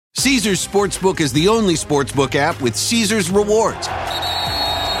Caesars Sportsbook is the only sportsbook app with Caesars Rewards.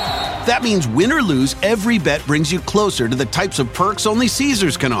 That means win or lose, every bet brings you closer to the types of perks only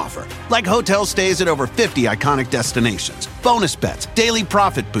Caesars can offer, like hotel stays at over 50 iconic destinations, bonus bets, daily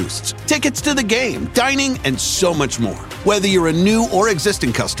profit boosts, tickets to the game, dining, and so much more. Whether you're a new or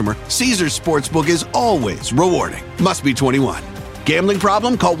existing customer, Caesars Sportsbook is always rewarding. Must be 21. Gambling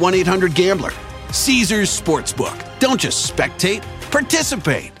problem? Call 1-800-GAMBLER. Caesars Sportsbook. Don't just spectate,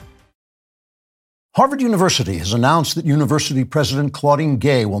 participate. Harvard University has announced that University President Claudine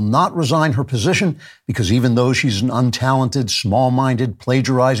Gay will not resign her position because even though she's an untalented, small-minded,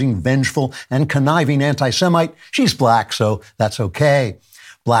 plagiarizing, vengeful, and conniving anti-Semite, she's black, so that's okay.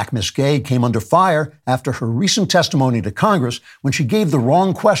 Black Miss Gay came under fire after her recent testimony to Congress when she gave the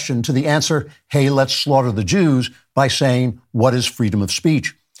wrong question to the answer, "Hey, let's slaughter the Jews," by saying, "What is freedom of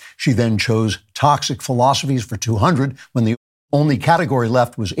speech?" She then chose toxic philosophies for 200 when the only category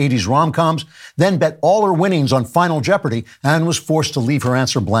left was 80s rom-coms, then bet all her winnings on Final Jeopardy and was forced to leave her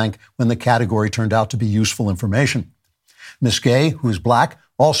answer blank when the category turned out to be useful information. Miss Gay, who is black,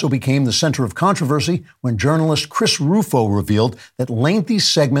 also became the center of controversy when journalist Chris Rufo revealed that lengthy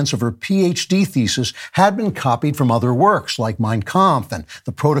segments of her PhD thesis had been copied from other works like Mein Kampf and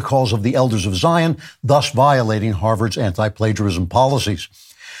the Protocols of the Elders of Zion, thus violating Harvard's anti-plagiarism policies.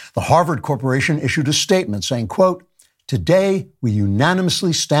 The Harvard Corporation issued a statement saying, quote, "Today, we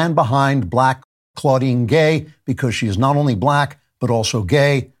unanimously stand behind Black Claudine Gay because she is not only black, but also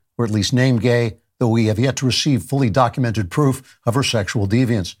gay, or at least named gay, though we have yet to receive fully documented proof of her sexual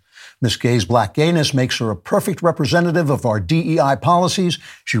deviance. Miss Gay's black gayness makes her a perfect representative of our DEI policies.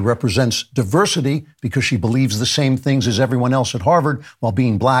 She represents diversity because she believes the same things as everyone else at Harvard while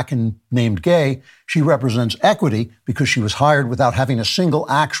being black and named gay. She represents equity because she was hired without having a single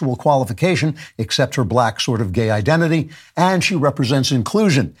actual qualification except her black sort of gay identity. And she represents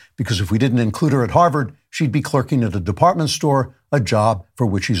inclusion because if we didn't include her at Harvard, she'd be clerking at a department store, a job for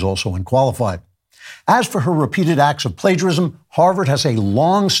which she's also unqualified." As for her repeated acts of plagiarism, Harvard has a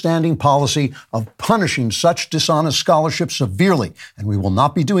long-standing policy of punishing such dishonest scholarship severely, and we will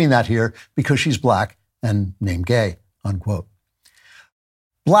not be doing that here because she's black and named gay, unquote.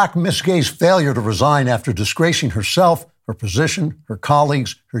 Black Miss Gay's failure to resign after disgracing herself, her position, her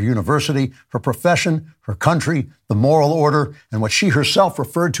colleagues, her university, her profession, her country, the moral order, and what she herself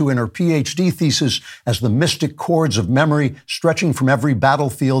referred to in her PhD thesis as the mystic chords of memory stretching from every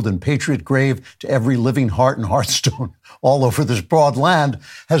battlefield and patriot grave to every living heart and hearthstone all over this broad land,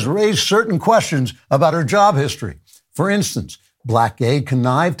 has raised certain questions about her job history. For instance, Black Gay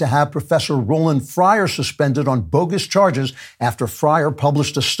connived to have Professor Roland Fryer suspended on bogus charges after Fryer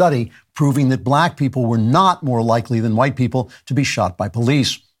published a study proving that black people were not more likely than white people to be shot by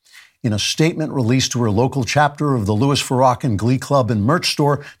police. In a statement released to her local chapter of the Louis Farrakhan Glee Club and merch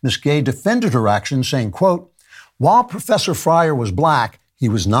store, Miss Gay defended her action, saying, quote, "While Professor Fryer was black, he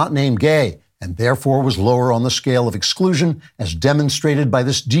was not named gay, and therefore was lower on the scale of exclusion, as demonstrated by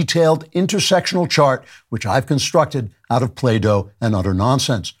this detailed intersectional chart, which I've constructed out of Play-Doh and utter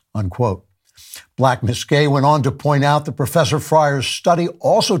nonsense," unquote. Black Miss Gay went on to point out that Professor Fryer's study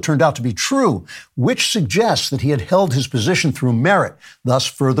also turned out to be true, which suggests that he had held his position through merit, thus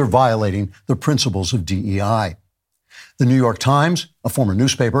further violating the principles of DEI. The New York Times, a former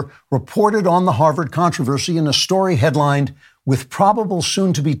newspaper, reported on the Harvard controversy in a story headlined, "With probable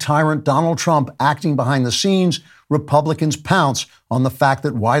soon-to-be tyrant Donald Trump acting behind the scenes, Republicans pounce on the fact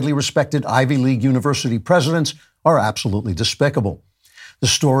that widely respected Ivy League university presidents are absolutely despicable." The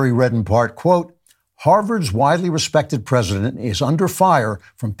story read in part, quote, "Harvard's widely respected president is under fire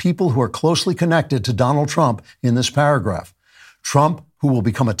from people who are closely connected to Donald Trump in this paragraph. Trump, who will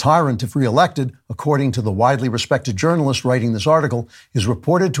become a tyrant if reelected, according to the widely respected journalist writing this article, is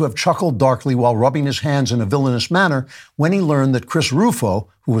reported to have chuckled darkly while rubbing his hands in a villainous manner when he learned that Chris Rufo,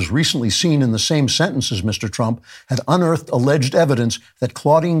 who was recently seen in the same sentence as Mr. Trump, had unearthed alleged evidence that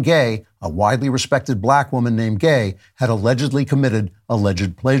Claudine Gay, a widely respected black woman named Gay, had allegedly committed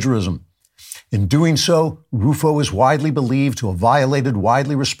alleged plagiarism. In doing so, Rufo is widely believed to have violated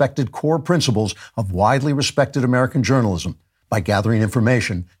widely respected core principles of widely respected American journalism by gathering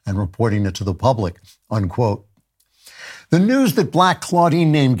information and reporting it to the public," unquote. The news that Black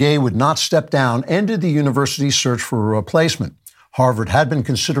Claudine named Gay would not step down ended the university's search for a replacement. Harvard had been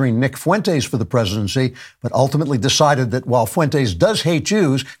considering Nick Fuentes for the presidency, but ultimately decided that while Fuentes does hate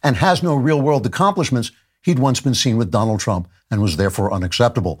Jews and has no real-world accomplishments, he'd once been seen with Donald Trump and was therefore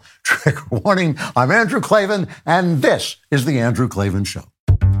unacceptable. Trigger warning, I'm Andrew Klavan, and this is The Andrew Klavan Show.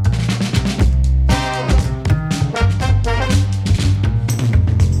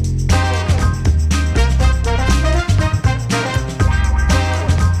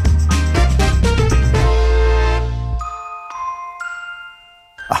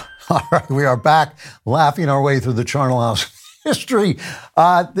 All right, we are back laughing our way through the Charnel House history.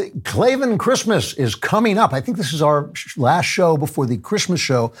 The Klavan Christmas is coming up. I think this is our last show before the Christmas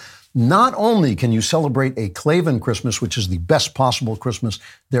show. Not only can you celebrate a Klavan Christmas, which is the best possible Christmas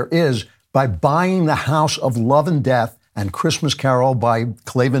there is, by buying The House of Love and Death and Christmas Carol by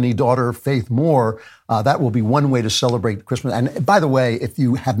Klavan-y daughter Faith Moore. That will be one way to celebrate Christmas. And by the way, if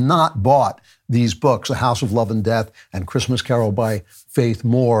you have not bought these books, The House of Love and Death and Christmas Carol by Faith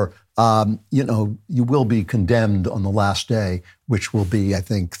Moore, you will be condemned on the last day, which will be, I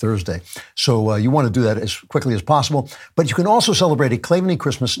think, Thursday. So you want to do that as quickly as possible. But you can also celebrate a Klavan-y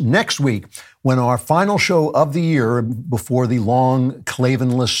Christmas next week when our final show of the year before the long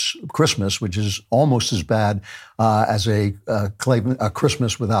Klavan-less Christmas, which is almost as bad as a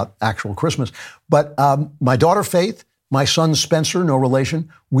Christmas without actual Christmas. But my daughter Faith, my son Spencer, no relation,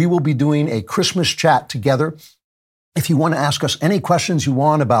 we will be doing a Christmas chat together. If you want to ask us any questions you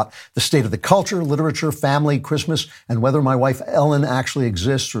want about the state of the culture, literature, family, Christmas, and whether my wife Ellen actually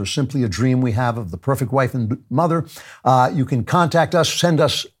exists or simply a dream we have of the perfect wife and mother, you can contact us, send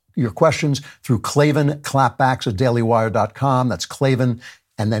us your questions through Klavan clapbacks at dailywire.com. That's Klavan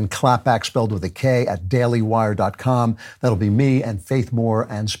and then clapback spelled with a K at dailywire.com. That'll be me and Faith Moore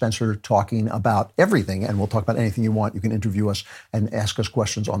and Spencer talking about everything, and we'll talk about anything you want. You can interview us and ask us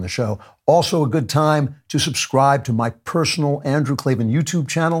questions on the show. Also a good time to subscribe to my personal Andrew Klavan YouTube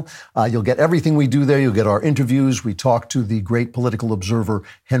channel. You'll get everything we do there. You'll get our interviews. We talked to the great political observer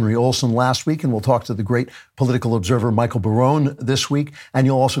Henry Olsen last week, and we'll talk to the great political observer Michael Barone this week. And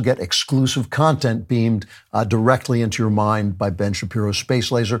you'll also get exclusive content beamed directly into your mind by Ben Shapiro's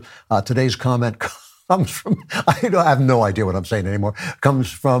Space Laser. Today's comment comes from, I have no idea what I'm saying anymore,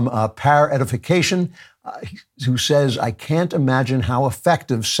 comes from Par Edification, who says, I can't imagine how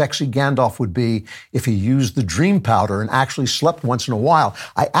effective sexy Gandalf would be if he used the dream powder and actually slept once in a while.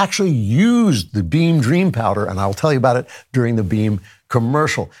 I actually used the Beam dream powder, and I'll tell you about it during the Beam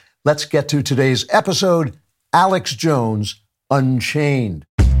commercial. Let's get to today's episode, Alex Jones, Unchained.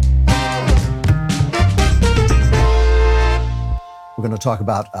 We're going to talk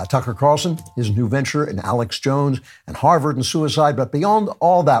about Tucker Carlson, his new venture, and Alex Jones, and Harvard and suicide. But beyond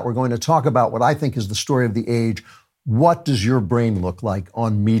all that, we're going to talk about what I think is the story of the age. What does your brain look like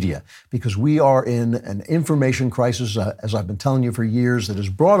on media? Because we are in an information crisis, as I've been telling you for years, that is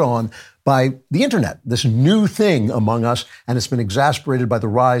brought on by the internet, this new thing among us, and it's been exacerbated by the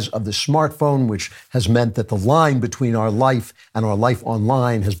rise of the smartphone, which has meant that the line between our life and our life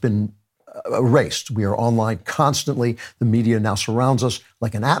online has been erased. We are online constantly. The media now surrounds us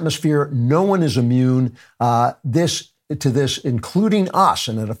like an atmosphere. No one is immune to this, including us,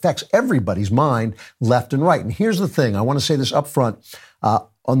 and it affects everybody's mind, left and right. And here's the thing. I want to say this up front.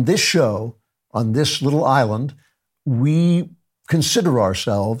 On this show, on this little island, we consider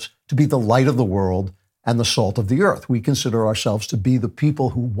ourselves to be the light of the world and the salt of the earth. We consider ourselves to be the people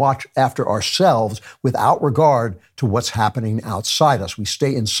who watch after ourselves without regard to what's happening outside us. We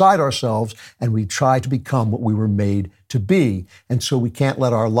stay inside ourselves and we try to become what we were made to be. And so we can't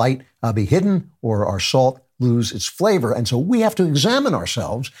let our light be hidden or our salt lose its flavor. And so we have to examine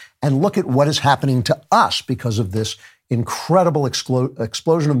ourselves and look at what is happening to us because of this incredible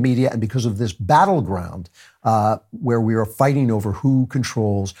explosion of media and because of this battleground where we are fighting over who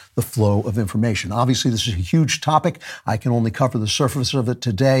controls the flow of information. Obviously, this is a huge topic. I can only cover the surface of it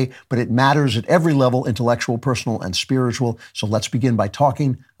today, but it matters at every level, intellectual, personal, and spiritual. So let's begin by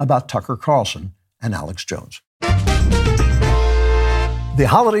talking about Tucker Carlson and Alex Jones. The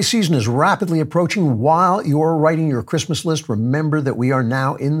holiday season is rapidly approaching. While you're writing your Christmas list, remember that we are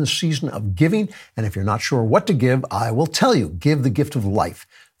now in the season of giving. And if you're not sure what to give, I will tell you. Give the gift of life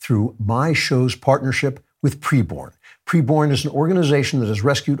through my show's partnership with Preborn. Preborn is an organization that has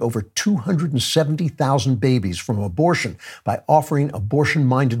rescued over 270,000 babies from abortion by offering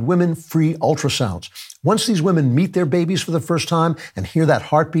abortion-minded women free ultrasounds. Once these women meet their babies for the first time and hear that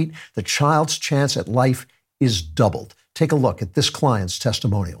heartbeat, the child's chance at life is doubled. Take a look at this client's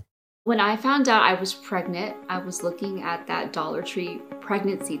testimonial. When I found out I was pregnant, I was looking at that Dollar Tree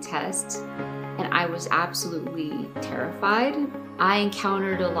pregnancy test, and I was absolutely terrified. I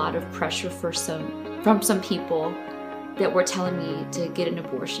encountered a lot of pressure from some people that were telling me to get an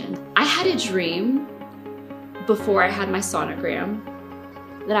abortion. I had a dream before I had my sonogram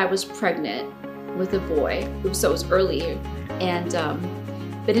that I was pregnant with a boy. So it was early, and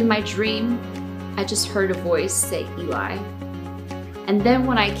but in my dream, I just heard a voice say Eli. And then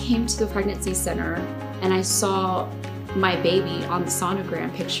when I came to the pregnancy center and I saw my baby on the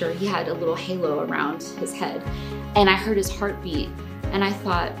sonogram picture, he had a little halo around his head, and I heard his heartbeat, and I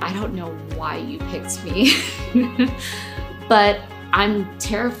thought, I don't know why you picked me. But I'm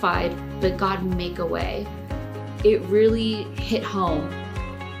terrified, but God make a way. It really hit home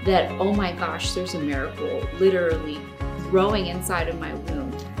that, oh my gosh, there's a miracle literally growing inside of my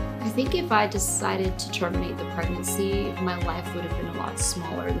womb. I think if I decided to terminate the pregnancy, my life would have been a lot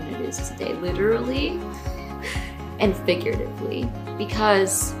smaller than it is today, literally and figuratively,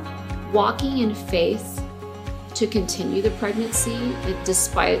 because walking in faith to continue the pregnancy,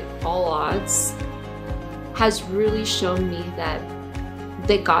 despite all odds, has really shown me that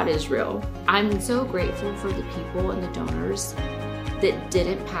God is real. I'm so grateful for the people and the donors that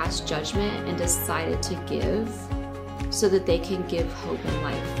didn't pass judgment and decided to give so that they can give hope and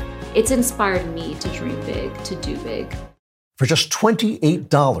life. It's inspired me to dream big, to do big. For just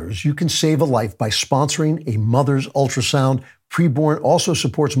 $28, you can save a life by sponsoring a mother's ultrasound. Preborn also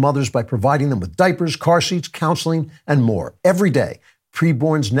supports mothers by providing them with diapers, car seats, counseling, and more. Every day,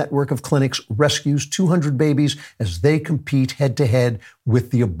 Preborn's network of clinics rescues 200 babies as they compete head-to-head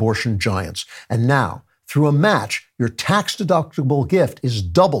with the abortion giants. And now, through a match, your tax-deductible gift is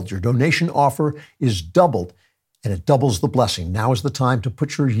doubled. Your donation offer is doubled, and it doubles the blessing. Now is the time to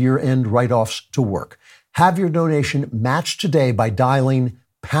put your year-end write-offs to work. Have your donation matched today by dialing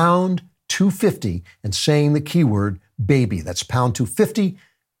pound 250 and saying the keyword baby. That's pound 250,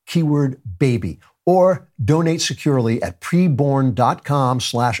 keyword baby. Or donate securely at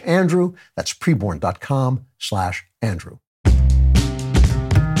preborn.com/Andrew. That's preborn.com/Andrew.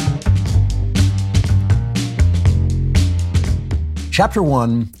 Chapter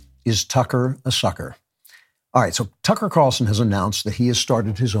 1 is Tucker a sucker? All right, so Tucker Carlson has announced that he has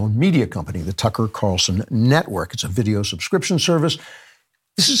started his own media company, the Tucker Carlson Network. It's a video subscription service.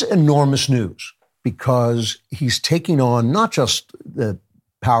 This is enormous news because he's taking on not just the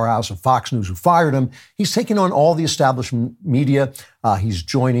powerhouse of Fox News who fired him, he's taking on all the establishment media. He's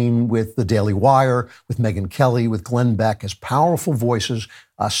joining with the Daily Wire, with Megyn Kelly, with Glenn Beck as powerful voices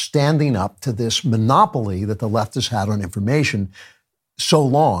standing up to this monopoly that the left has had on information so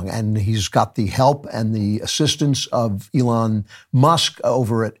long. And he's got the help and the assistance of Elon Musk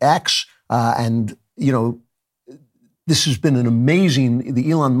over at X. This has been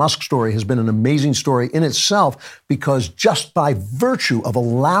the Elon Musk story has been an amazing story in itself, because just by virtue of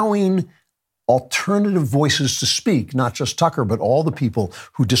allowing alternative voices to speak, not just Tucker, but all the people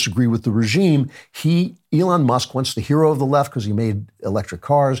who disagree with the regime, Elon Musk, once the hero of the left because he made electric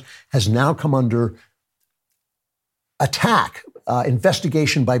cars, has now come under attack,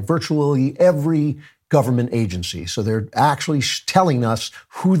 investigation by virtually every government agency. So they're actually telling us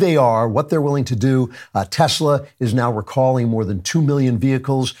who they are, what they're willing to do. Tesla is now recalling more than 2 million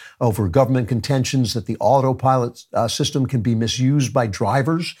vehicles over government contentions that the autopilot system can be misused by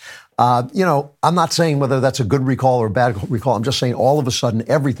drivers. I'm not saying whether that's a good recall or a bad recall. I'm just saying all of a sudden,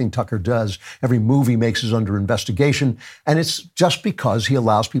 everything Tucker does, every move he makes is under investigation. And it's just because he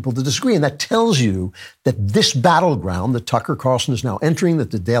allows people to disagree. And that tells you that this battleground that Tucker Carlson is now entering,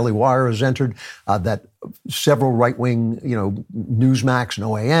 that the Daily Wire has entered, that several right-wing, Newsmax and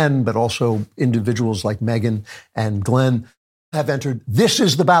OAN, but also individuals like Megyn and Glenn have entered. This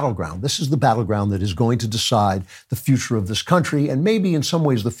is the battleground. This is the battleground that is going to decide the future of this country and maybe in some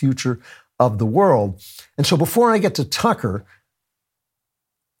ways the future of the world. And so before I get to Tucker,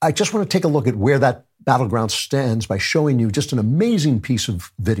 I just want to take a look at where that battleground stands by showing you just an amazing piece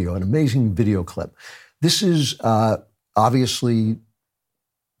of video, an amazing video clip. This is obviously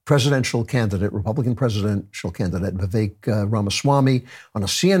Republican presidential candidate Vivek Ramaswamy on a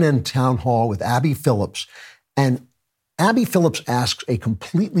CNN town hall with Abby Phillips. And Abby Phillips asks a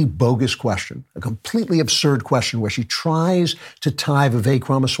completely bogus question, a completely absurd question, where she tries to tie Vivek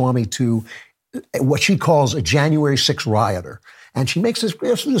Ramaswamy to what she calls a January 6th rioter. And she makes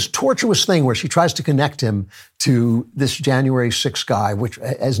this tortuous thing where she tries to connect him to this January 6th guy, which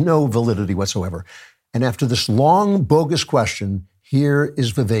has no validity whatsoever. And after this long, bogus question, here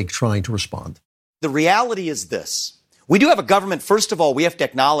is Vivek trying to respond. The reality is this. We do have a government, first of all, we have to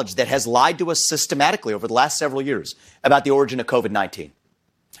acknowledge, that has lied to us systematically over the last several years about the origin of COVID-19,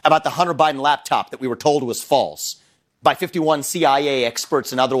 about the Hunter Biden laptop that we were told was false by 51 CIA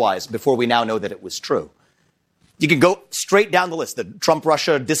experts and otherwise before we now know that it was true. You can go straight down the list, the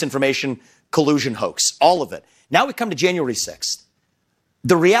Trump-Russia disinformation collusion hoax, all of it. Now we come to January 6th.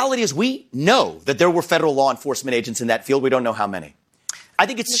 The reality is we know that there were federal law enforcement agents in that field. We don't know how many. I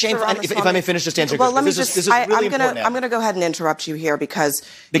think it's shameful. If I may finish just answering. Well, let me this is really important. I'm going to go ahead and interrupt you here because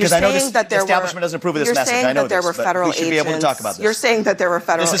I know the establishment doesn't approve of this message. I know there were federal agents. We should be able to talk about this. You're saying that there were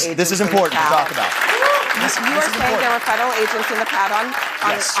federal agents. This is important to talk about. You are saying there were federal agents in the crowd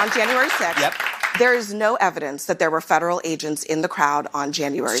on January 6th. Yep. There is no evidence that there were federal agents in the crowd on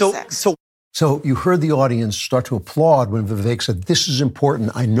January 6th. So you heard the audience start to applaud when Vivek said, this is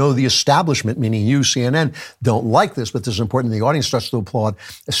important. I know the establishment, meaning you, CNN, don't like this, but this is important. The audience starts to applaud.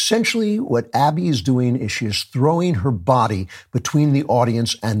 Essentially, what Abby is doing is she is throwing her body between the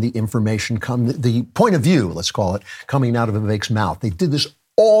audience and the information, the point of view, let's call it, coming out of Vivek's mouth. They did this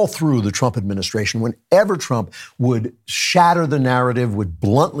all through the Trump administration. Whenever Trump would shatter the narrative, would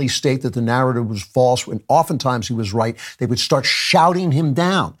bluntly state that the narrative was false, when oftentimes he was right, they would start shouting him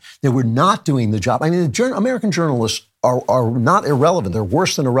down. They were not doing the job. I mean, American journalists are not irrelevant. They're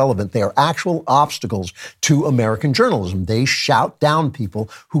worse than irrelevant. They are actual obstacles to American journalism. They shout down people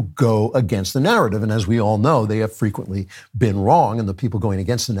who go against the narrative. And as we all know, they have frequently been wrong, and the people going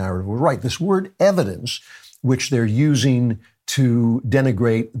against the narrative were right. This word evidence, which they're using to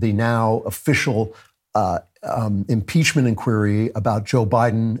denigrate the now official impeachment inquiry about Joe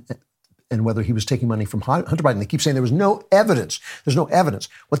Biden and whether he was taking money from Hunter Biden. They keep saying there was no evidence. There's no evidence.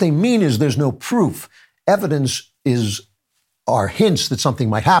 What they mean is there's no proof. Evidence are hints that something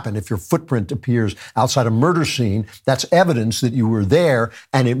might happen. If your footprint appears outside a murder scene, that's evidence that you were there,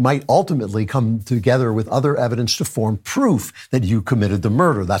 and it might ultimately come together with other evidence to form proof that you committed the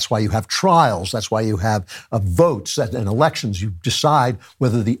murder. That's why you have trials. That's why you have votes and elections. You decide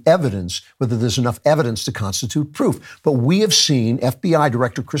whether there's enough evidence to constitute proof. But we have seen FBI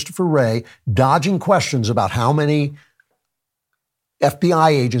Director Christopher Wray dodging questions about how many FBI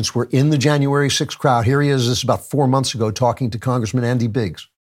agents were in the January 6th crowd. Here he is, this is about 4 months ago, talking to Congressman Andy Biggs.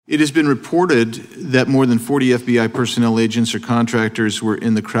 It has been reported that more than 40 FBI personnel agents or contractors were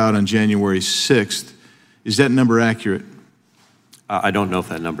in the crowd on January 6th. Is that number accurate? I don't know if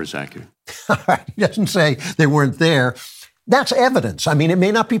that number is accurate. He doesn't say they weren't there. That's evidence. I mean, it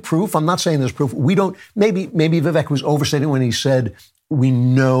may not be proof. I'm not saying there's proof. Maybe Vivek was overstating when he said, we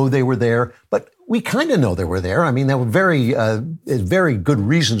know they were there, but we kind of know they were there. I mean, there were very good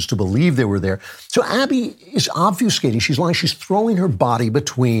reasons to believe they were there. So Abby is obfuscating. She's lying. She's throwing her body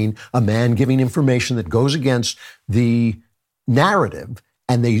between a man giving information that goes against the narrative,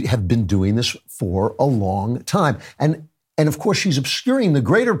 and they have been doing this for a long time. And of course, she's obscuring the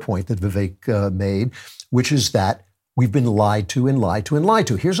greater point that Vivek made, which is that we've been lied to and lied to and lied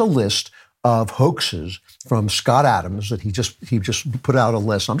to. Here's a list of hoaxes from Scott Adams that he just put out a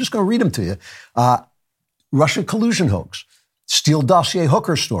list. I'm just going to read them to you. Russia collusion hoax, Steele dossier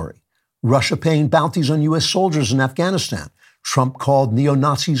hooker story, Russia paying bounties on U.S. soldiers in Afghanistan. Trump called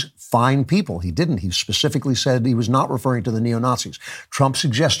neo-Nazis fine people. He didn't. He specifically said he was not referring to the neo-Nazis. Trump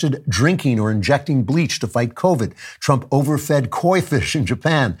suggested drinking or injecting bleach to fight COVID. Trump overfed koi fish in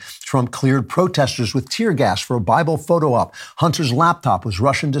Japan. Trump cleared protesters with tear gas for a Bible photo op. Hunter's laptop was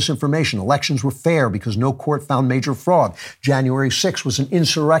Russian disinformation. Elections were fair because no court found major fraud. January 6th was an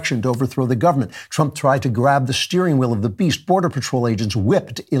insurrection to overthrow the government. Trump tried to grab the steering wheel of the beast. Border Patrol agents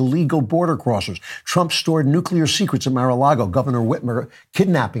whipped illegal border crossers. Trump stored nuclear secrets at Mar-a-Lago. Governor Whitmer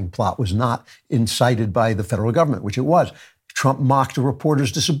kidnapping plot was not incited by the federal government, which it was. Trump mocked a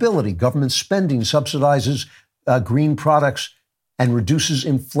reporter's disability. Government spending subsidizes green products and reduces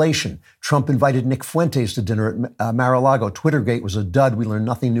inflation. Trump invited Nick Fuentes to dinner at Mar-a-Lago. Twittergate was a dud. We learned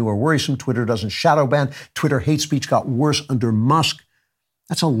nothing new or worrisome. Twitter doesn't shadow ban. Twitter hate speech got worse under Musk.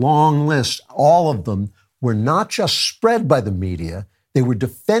 That's a long list. All of them were not just spread by the media, they were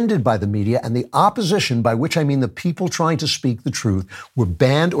defended by the media, and the opposition, by which I mean the people trying to speak the truth, were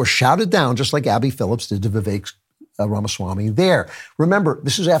banned or shouted down, just like Abby Phillips did to Vivek Ramaswamy there. Remember,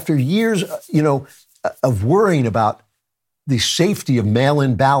 this is after years, of worrying about the safety of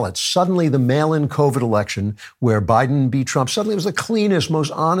mail-in ballots. Suddenly, the mail-in COVID election, where Biden beat Trump, suddenly it was the cleanest,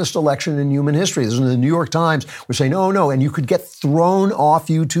 most honest election in human history. This is in the New York Times. We're saying, oh, no, and you could get thrown off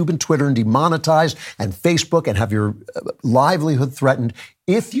YouTube and Twitter and demonetized and Facebook and have your livelihood threatened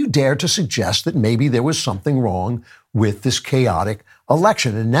if you dare to suggest that maybe there was something wrong with this chaotic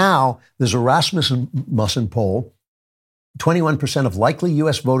election. And now there's a Rasmussen poll. 21% of likely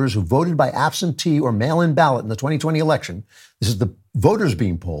U.S. voters who voted by absentee or mail-in ballot in the 2020 election, this is the voters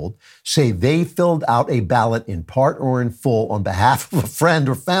being polled, say they filled out a ballot in part or in full on behalf of a friend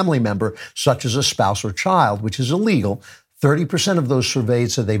or family member, such as a spouse or child, which is illegal. 30% of those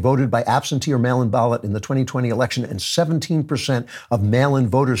surveyed said they voted by absentee or mail-in ballot in the 2020 election, and 17% of mail-in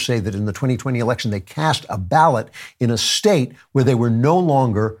voters say that in the 2020 election they cast a ballot in a state where they were no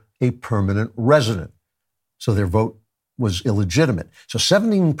longer a permanent resident. So their vote was illegitimate. So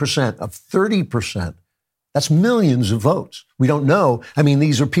 17% of 30%, that's millions of votes. We don't know. I mean,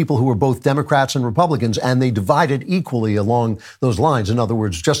 these are people who are both Democrats and Republicans, and they divided equally along those lines. In other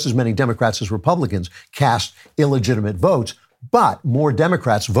words, just as many Democrats as Republicans cast illegitimate votes, but more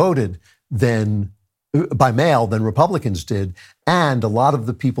Democrats voted than by mail than Republicans did. And a lot of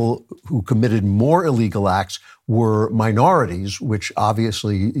the people who committed more illegal acts were minorities, which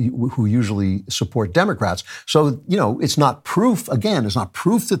obviously, who usually support Democrats. So, it's not proof, again, it's not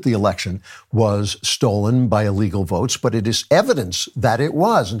proof that the election was stolen by illegal votes, but it is evidence that it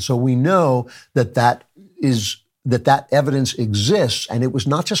was. And so we know that evidence exists, and it was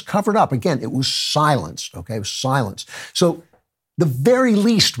not just covered up. Again, it was silenced, okay? It was silenced. So the very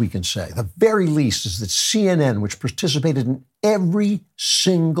least we can say, the very least, is that CNN, which participated in every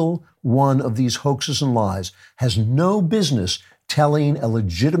single one of these hoaxes and lies, has no business telling a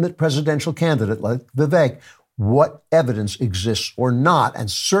legitimate presidential candidate like Vivek what evidence exists or not, and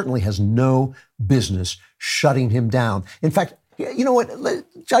certainly has no business shutting him down. In fact, you know what?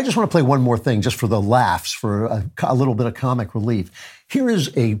 I just want to play one more thing just for the laughs, for a little bit of comic relief. Here is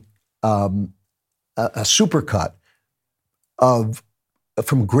a supercut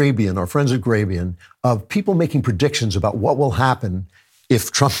from Grabian, our friends at Grabian, of people making predictions about what will happen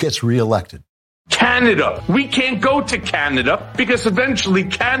if Trump gets reelected. Canada. We can't go to Canada because eventually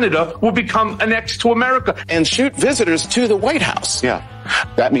Canada will become annexed to America. And shoot visitors to the White House. Yeah.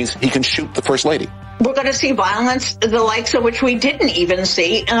 That means he can shoot the First Lady. We're going to see violence, the likes of which we didn't even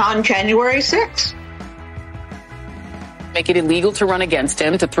see on January 6th. Make it illegal to run against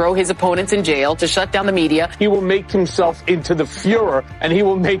him, to throw his opponents in jail, to shut down the media. He will make himself into the Fuhrer, and he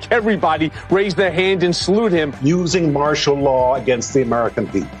will make everybody raise their hand and salute him. Using martial law against the American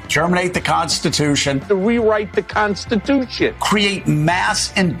people. Terminate the Constitution. To rewrite the Constitution. Create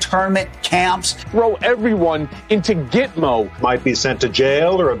mass internment camps. Throw everyone into Gitmo. Might be sent to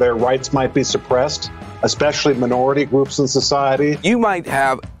jail, or their rights might be suppressed, especially minority groups in society. You might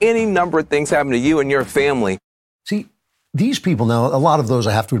have any number of things happen to you and your family. See, these people now, a lot of those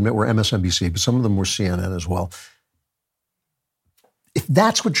I have to admit were MSNBC, but some of them were CNN as well. If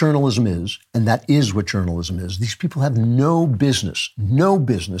that's what journalism is, and that is what journalism is, these people have no business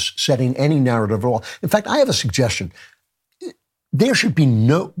setting any narrative at all. In fact, I have a suggestion.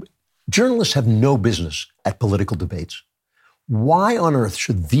 Journalists have no business at political debates. Why on earth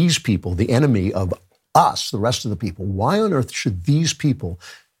should these people, the enemy of us, the rest of the people, why on earth should these people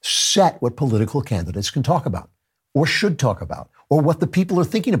set what political candidates can talk about? Or should talk about, or what the people are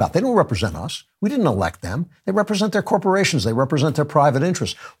thinking about? They don't represent us. We didn't elect them. They represent their corporations. They represent their private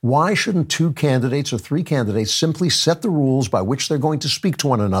interests. Why shouldn't 2 candidates or 3 candidates simply set the rules by which they're going to speak to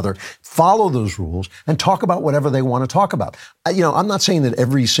one another, follow those rules, and talk about whatever they want to talk about? I'm not saying that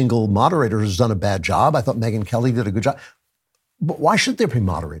every single moderator has done a bad job. I thought Megyn Kelly did a good job. But why should there be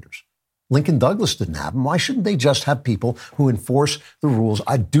moderators? Lincoln Douglas didn't have them. Why shouldn't they just have people who enforce the rules?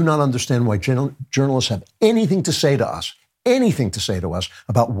 I do not understand why journalists have anything to say to us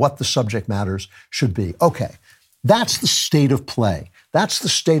about what the subject matters should be. Okay, that's the state of play. That's the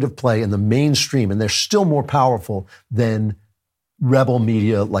state of play in the mainstream, and they're still more powerful than rebel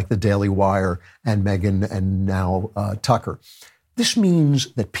media like the Daily Wire and Megyn and now Tucker. This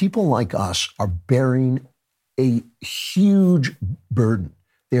means that people like us are bearing a huge burden.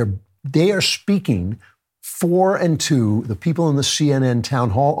 They are speaking for and to the people in the CNN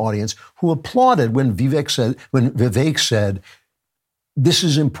town hall audience who applauded when Vivek said, this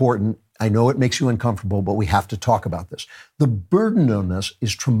is important. I know it makes you uncomfortable, but we have to talk about this. The burden on us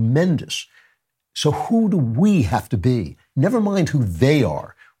is tremendous. So who do we have to be? Never mind who they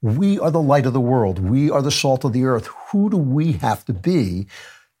are. We are the light of the world. We are the salt of the earth. Who do we have to be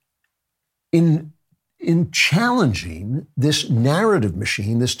in challenging this narrative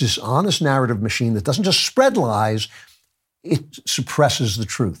machine, this dishonest narrative machine that doesn't just spread lies, it suppresses the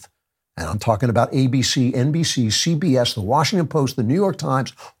truth? And I'm talking about ABC, NBC, CBS, the Washington Post, the New York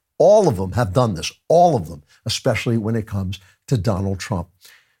Times. All of them have done this, all of them, especially when it comes to Donald Trump.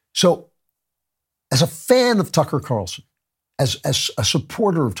 So as a fan of Tucker Carlson, as a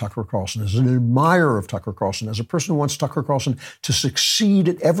supporter of Tucker Carlson, as an admirer of Tucker Carlson, as a person who wants Tucker Carlson to succeed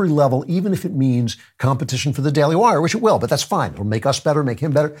at every level, even if it means competition for the Daily Wire, which it will, but that's fine. It'll make us better, make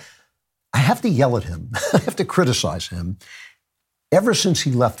him better. I have to yell at him. I have to criticize him. Ever since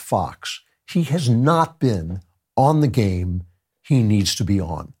he left Fox, he has not been on the game he needs to be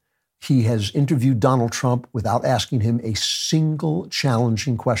on. He has interviewed Donald Trump without asking him a single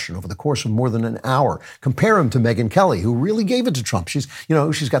challenging question over the course of more than an hour. Compare him to Megyn Kelly, who really gave it to Trump. She's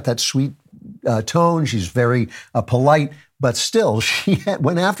got that sweet tone. She's very polite, but still she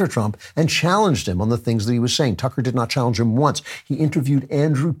went after Trump and challenged him on the things that he was saying. Tucker did not challenge him once. He interviewed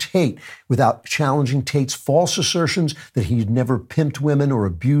Andrew Tate without challenging Tate's false assertions that he'd never pimped women or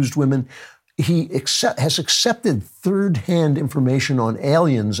abused women. He has accepted third-hand information on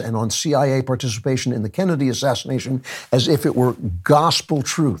aliens and on CIA participation in the Kennedy assassination as if it were gospel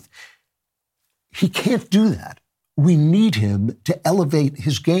truth. he can't do that. We need him to elevate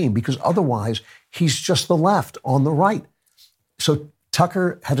his game because otherwise he's just the left on the right. So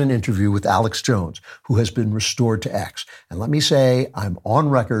Tucker had an interview with Alex Jones, who has been restored to X. And let me say, I'm on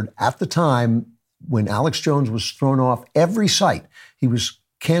record at the time when Alex Jones was thrown off every site. He was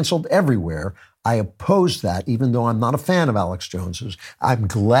canceled everywhere. I opposed that, even though I'm not a fan of Alex Jones's. I'm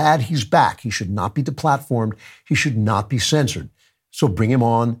glad he's back. He should not be deplatformed. He should not be censored. So bring him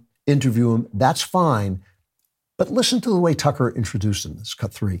on, interview him. That's fine. But listen to the way Tucker introduced him. This is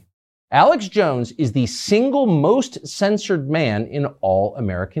cut 3. Alex Jones is the single most censored man in all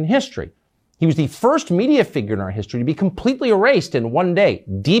American history. He was the first media figure in our history to be completely erased in one day,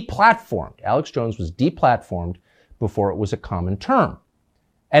 deplatformed. Alex Jones was deplatformed before it was a common term.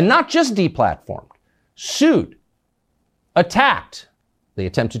 And not just deplatformed, sued, attacked. They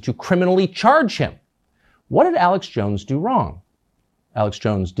attempted to criminally charge him. What did Alex Jones do wrong? Alex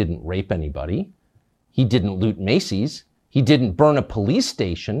Jones didn't rape anybody. He didn't loot Macy's. He didn't burn a police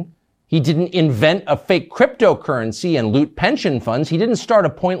station. He didn't invent a fake cryptocurrency and loot pension funds. He didn't start a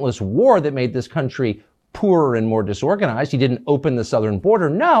pointless war that made this country poorer and more disorganized. He didn't open the southern border.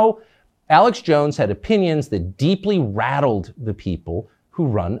 No, Alex Jones had opinions that deeply rattled the people who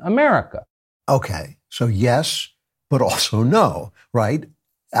run America. Okay, so yes, but also no, right?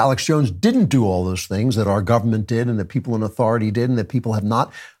 Alex Jones didn't do all those things that our government did and that people in authority did and that people have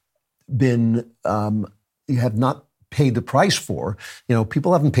not been, have not paid the price for. You know,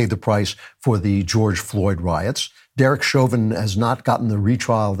 people haven't paid the price for the George Floyd riots. Derek Chauvin has not gotten the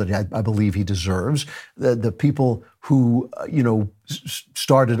retrial that I believe he deserves. The people who,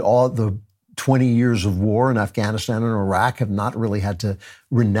 started all the 20 years of war in Afghanistan and Iraq have not really had to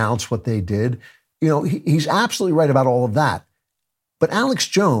renounce what they did. You know, he's absolutely right about all of that. But Alex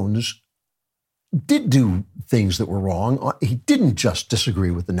Jones did do things that were wrong. He didn't just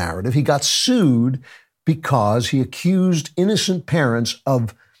disagree with the narrative. He got sued because he accused innocent parents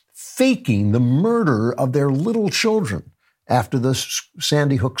of faking the murder of their little children after the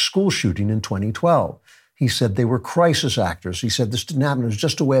Sandy Hook school shooting in 2012. He said they were crisis actors. He said this didn't happen. It was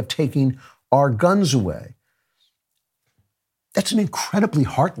just a way of taking our guns away. That's an incredibly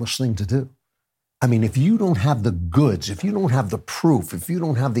heartless thing to do. I mean, if you don't have the goods, if you don't have the proof, if you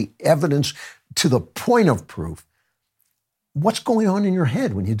don't have the evidence to the point of proof, what's going on in your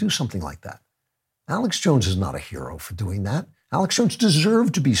head when you do something like that? Alex Jones is not a hero for doing that. Alex Jones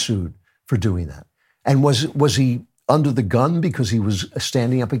deserved to be sued for doing that. And was he under the gun because he was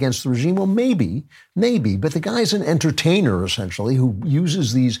standing up against the regime? Well, maybe, but the guy's an entertainer, essentially, who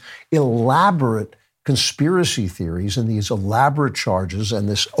uses these elaborate conspiracy theories and these elaborate charges and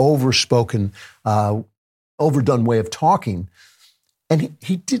this overdone way of talking. And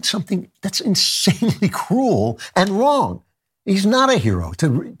he did something that's insanely cruel and wrong. He's not a hero.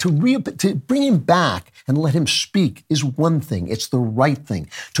 To bring him back and let him speak is one thing. It's the right thing.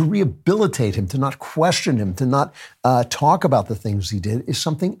 To rehabilitate him, to not question him, to not talk about the things he did is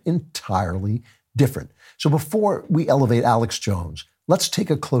something entirely different. So before we elevate Alex Jones, let's take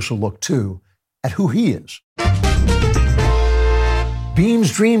a closer look, too, at who he is.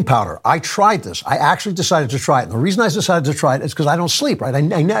 Beam's Dream Powder. I tried this. I actually decided to try it. And the reason I decided to try it is because I don't sleep, right? I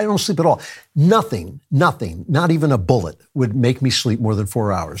don't sleep at all. Nothing, not even a bullet would make me sleep more than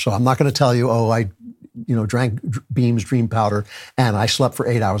 4 hours. So I'm not going to tell you, I drank Beam's Dream Powder and I slept for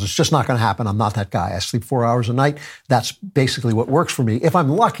 8 hours. It's just not going to happen. I'm not that guy. I sleep 4 hours a night. That's basically what works for me. If I'm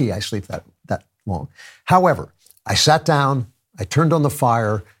lucky, I sleep that long. However, I sat down, I turned on the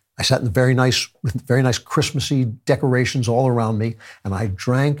fire, I sat in the very nice Christmassy decorations all around me, and I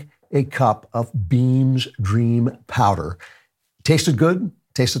drank a cup of Beam's Dream Powder. It tasted good,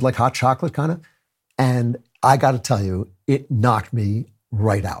 tasted like hot chocolate kind of, and I got to tell you, it knocked me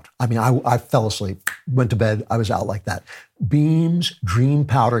right out. I mean, I fell asleep, went to bed, I was out like that. Beam's Dream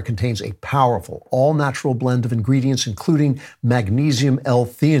Powder contains a powerful, all-natural blend of ingredients, including magnesium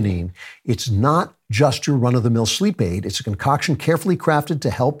L-theanine. It's not just your run-of-the-mill sleep aid. It's a concoction carefully crafted to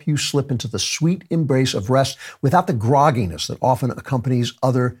help you slip into the sweet embrace of rest without the grogginess that often accompanies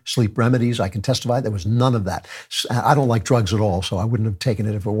other sleep remedies. I can testify there was none of that. I don't like drugs at all, so I wouldn't have taken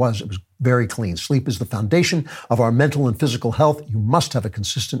it if it was. It was very clean. Sleep is the foundation of our mental and physical health. You must have a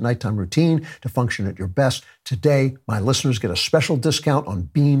consistent nighttime routine to function at your best. Today, my listeners get a special discount on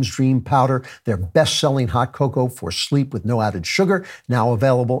Beam's Dream Powder, their best-selling hot cocoa for sleep with no added sugar, now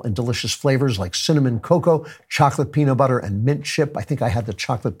available in delicious flavors like cinnamon cocoa, chocolate peanut butter, and mint chip. I think I had the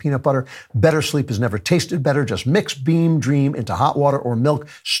chocolate peanut butter. Better sleep has never tasted better. Just mix Beam Dream into hot water or milk,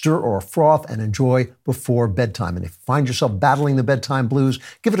 stir or froth, and enjoy before bedtime. And if you find yourself battling the bedtime blues,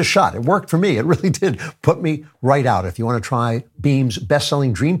 give it a shot. It worked for me. It really did put me right out. If you want to try Beam's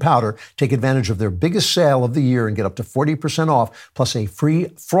best-selling Dream Powder, take advantage of their biggest sale of the year and get up to 40% off, plus a free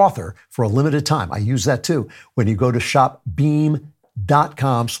frother for a limited time. I use that too. When you go to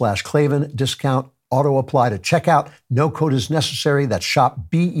shopbeam.com/Klavan, discount auto apply to checkout. No code is necessary. That's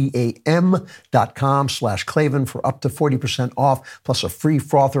shopbeam.com/Klavan for up to 40% off, plus a free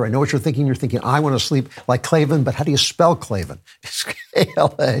frother. I know what you're thinking. You're thinking, I want to sleep like Klavan, but how do you spell Klavan? It's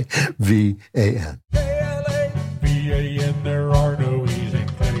Klavan. Klavan, there are no E's in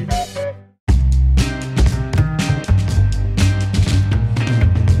Klavan.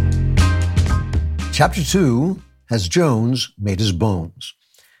 Chapter 2, Has Jones Made His Bones?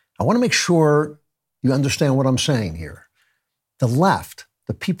 I want to make sure you understand what I'm saying here. The left,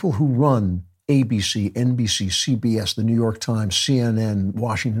 the people who run ABC, NBC, CBS, the New York Times, CNN,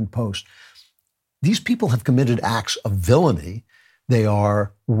 Washington Post, these people have committed acts of villainy. They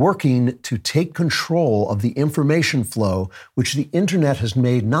are working to take control of the information flow, which the internet has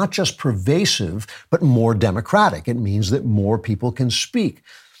made not just pervasive, but more democratic. It means that more people can speak.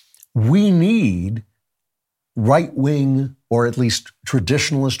 We need right-wing, or at least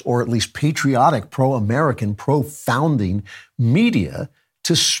traditionalist, or at least patriotic, pro-American, pro-founding media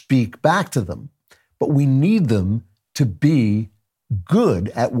to speak back to them. But we need them to be good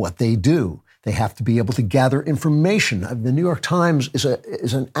at what they do. They have to be able to gather information. The New York Times is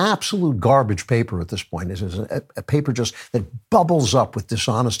an absolute garbage paper at this point. It is a paper just that bubbles up with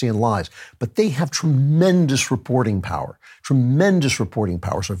dishonesty and lies. But they have tremendous reporting power. So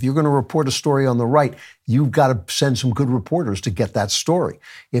if you're going to report a story on the right, you've got to send some good reporters to get that story.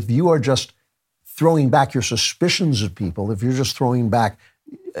 If you are just throwing back your suspicions of people, if you're just throwing back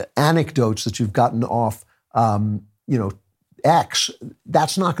anecdotes that you've gotten off, X,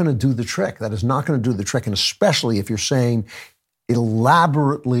 that's not going to do the trick. That is not going to do the trick. And especially if you're saying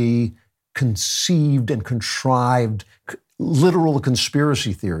elaborately conceived and contrived literal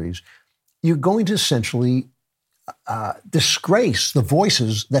conspiracy theories, you're going to essentially disgrace the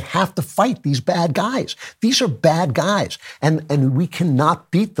voices that have to fight these bad guys. These are bad guys, and we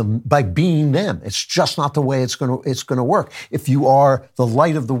cannot beat them by being them. It's just not the way it's going to work. If you are the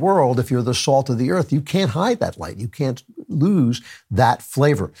light of the world, if you're the salt of the earth, you can't hide that light. You can't lose that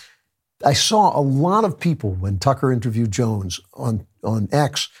flavor. I saw a lot of people when Tucker interviewed Jones on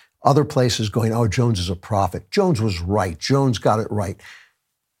X, other places going, oh, Jones is a prophet. Jones was right. Jones got it right.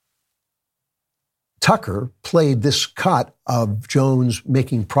 Tucker played this cut of Jones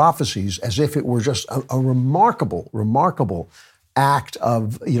making prophecies as if it were just a remarkable act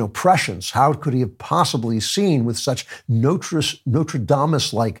of, prescience. How could he have possibly seen with such Notre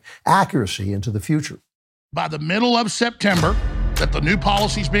Dame-like accuracy into the future? By the middle of September, that the new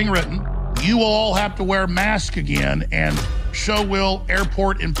policy is being written, you will all have to wear masks again, and so will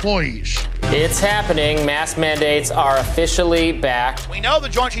airport employees. It's happening. Mask mandates are officially back. We know the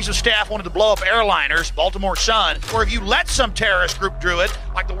Joint Chiefs of Staff wanted to blow up airliners, Baltimore Sun, or if you let some terrorist group do it,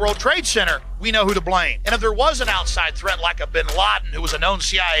 like the World Trade Center, we know who to blame. And if there was an outside threat like a bin Laden, who was a known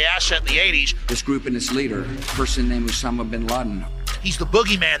CIA asset in the 80s. This group and its leader, a person named Osama bin Laden. He's the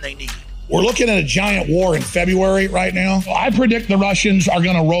boogeyman they need. We're looking at a giant war in February right now. I predict the Russians are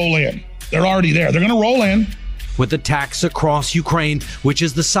going to roll in. They're already there. They're going to roll in. With attacks across Ukraine, which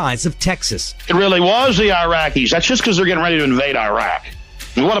is the size of Texas. It really was the Iraqis. That's just because they're getting ready to invade Iraq.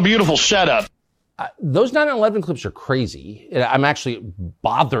 And what a beautiful setup. Those 9/11 clips are crazy. I'm actually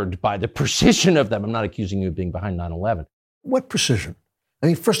bothered by the precision of them. I'm not accusing you of being behind 9/11. What precision? I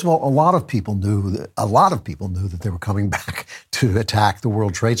mean, first of all, a lot of people knew that they were coming back to attack the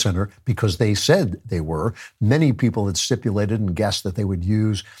World Trade Center because they said they were. Many people had stipulated and guessed that they would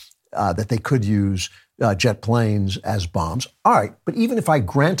use, that they could use jet planes as bombs. All right, but even if I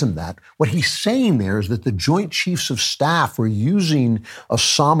grant him that, what he's saying there is that the Joint Chiefs of Staff were using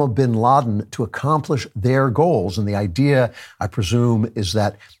Osama bin Laden to accomplish their goals. And the idea, I presume, is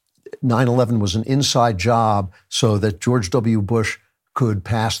that 9/11 was an inside job so that George W. Bush could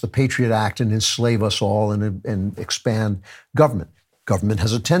pass the Patriot Act and enslave us all and expand government. Government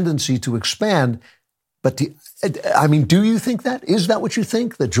has a tendency to expand, but do you think that? Is that what you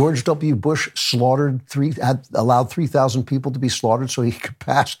think? That George W. Bush allowed 3,000 people to be slaughtered so he could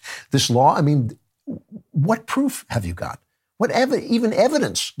pass this law? I mean, what proof have you got? even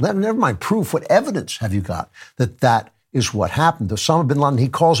evidence, never mind proof, what evidence have you got that is what happened? Osama bin Laden, he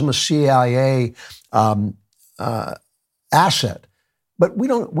calls him a CIA asset, but we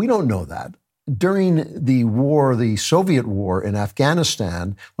don't know that. During the war, the Soviet war in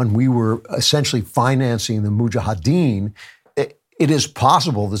Afghanistan, when we were essentially financing the Mujahideen, it is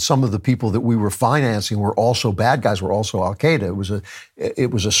possible that some of the people that we were financing were also bad guys, were also Al-Qaeda.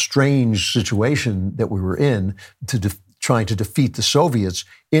 It was a strange situation that we were in trying to defeat the Soviets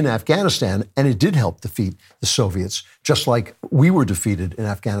in Afghanistan, and it did help defeat the Soviets, just like we were defeated in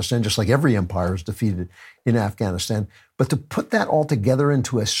Afghanistan, just like every empire is defeated in Afghanistan. But to put that all together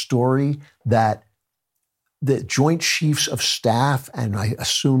into a story that the Joint Chiefs of Staff, and I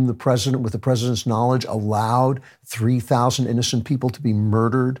assume the president, with the president's knowledge, allowed 3,000 innocent people to be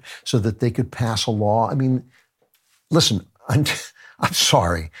murdered so that they could pass a law. I mean, listen, I'm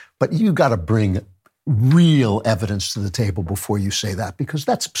sorry, but you got to bring real evidence to the table before you say that, because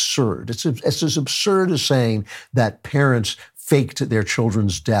that's absurd. It's as absurd as saying that parents faked their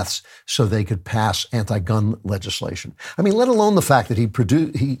children's deaths so they could pass anti-gun legislation. I mean, let alone the fact that he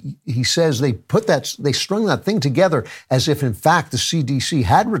says they strung that thing together as if in fact the CDC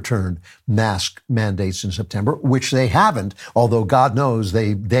had returned mask mandates in September, which they haven't, although God knows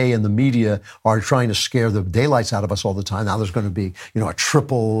they and the media are trying to scare the daylights out of us all the time. Now there's going to be, a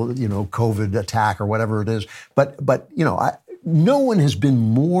triple, COVID attack or whatever it is. But no one has been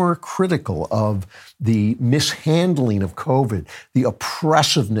more critical of the mishandling of COVID, the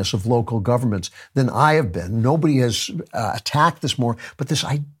oppressiveness of local governments than I have been. Nobody has attacked this more. But this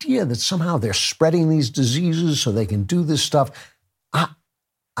idea that somehow they're spreading these diseases so they can do this stuff,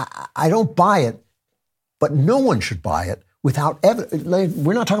 I don't buy it, but no one should buy it without evidence.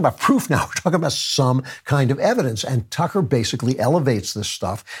 We're not talking about proof now. We're talking about some kind of evidence. And Tucker basically elevates this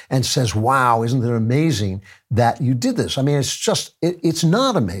stuff and says, wow, isn't it amazing that you did this? I mean, it's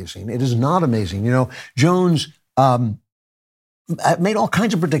not amazing. It is not amazing. Jones made all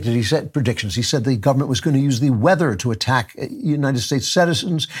kinds of predictions. He said the government was going to use the weather to attack United States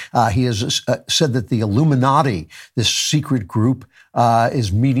citizens. He has said that the Illuminati, this secret group,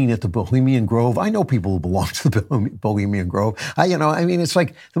 is meeting at the Bohemian Grove. I know people who belong to the Bohemian Grove. It's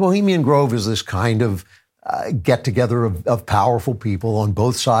like the Bohemian Grove is this kind of get together of powerful people on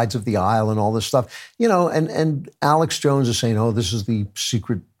both sides of the aisle and all this stuff. And Alex Jones is saying, oh, this is the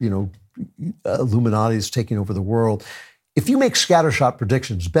secret, Illuminati is taking over the world. If you make scattershot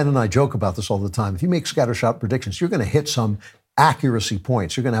predictions, Ben and I joke about this all the time. If you make scattershot predictions, you're going to hit some accuracy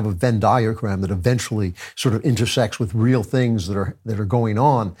points. You're going to have a Venn diagram that eventually sort of intersects with real things that are going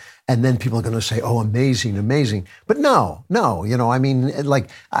on. And then people are going to say, oh, amazing, amazing. But no,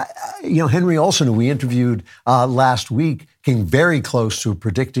 Henry Olsen, who we interviewed last week, came very close to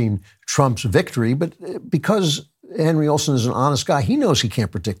predicting Trump's victory. But because Henry Olsen is an honest guy, he knows he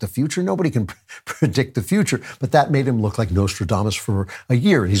can't predict the future. Nobody can predict the future. But that made him look like Nostradamus for a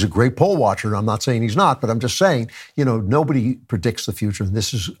year. He's a great poll watcher. I'm not saying he's not, but I'm just saying, nobody predicts the future. And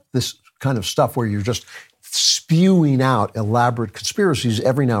this is this kind of stuff where you're just spewing out elaborate conspiracies.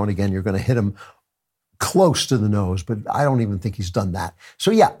 Every now and again, you're going to hit him close to the nose, but I don't even think he's done that.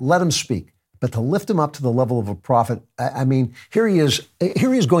 So yeah, let him speak. But to lift him up to the level of a prophet, I mean, here he is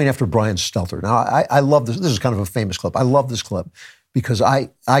going after Brian Stelter. Now, I love this. This is kind of a famous clip. I love this clip because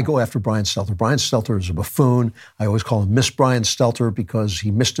I go after Brian Stelter. Brian Stelter is a buffoon. I always call him Miss Brian Stelter because he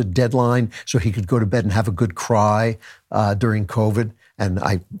missed a deadline so he could go to bed and have a good cry during COVID. And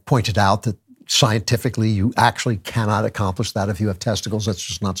I pointed out that scientifically, you actually cannot accomplish that if you have testicles. That's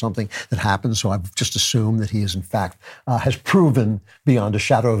just not something that happens. So I've just assumed that he is, in fact, has proven beyond a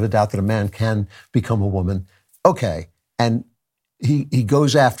shadow of a doubt that a man can become a woman. Okay. And he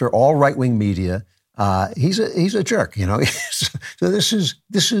goes after all right-wing media. He's a jerk, So this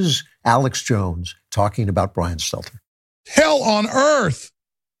is Alex Jones talking about Brian Stelter. Hell on earth.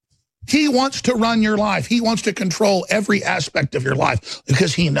 He wants to run your life. He wants to control every aspect of your life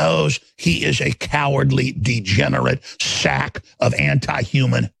because he knows he is a cowardly, degenerate sack of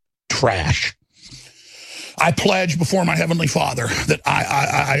anti-human trash. I pledge before my Heavenly Father that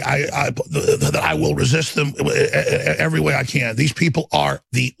I will resist them every way I can. These people are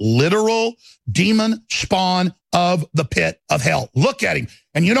the literal demon spawn of the pit of hell. Look at him.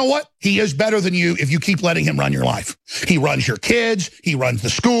 And you know what? He is better than you if you keep letting him run your life. He runs your kids. He runs the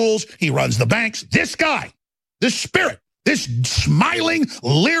schools. He runs the banks. This guy, this spirit, this smiling,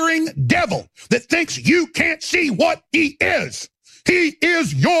 leering devil that thinks you can't see what he is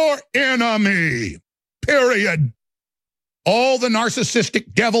your enemy. Period. All the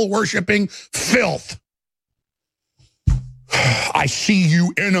narcissistic devil-worshipping filth. I see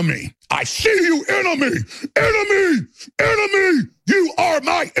you, enemy. I see you, enemy. Enemy. Enemy. You are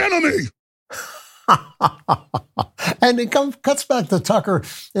my enemy. And it cuts back to Tucker,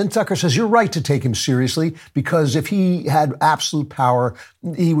 and Tucker says, you're right to take him seriously, because if he had absolute power,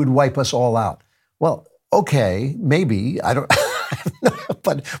 he would wipe us all out. Well, okay, maybe. I don't...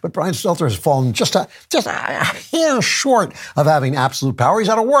 But Brian Stelter has fallen just a hair short of having absolute power. He's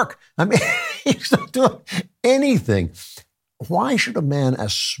out of work. I mean, he's not doing anything. Why should a man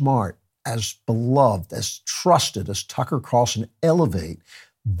as smart, as beloved, as trusted as Tucker Carlson elevate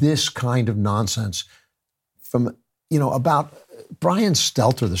this kind of nonsense from, about Brian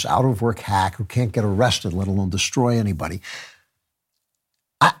Stelter, this out of work hack who can't get arrested, let alone destroy anybody?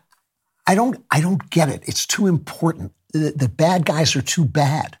 I don't get it. It's too important. The bad guys are too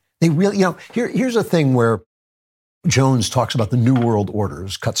bad. They really, here's a thing where Jones talks about the New World Order,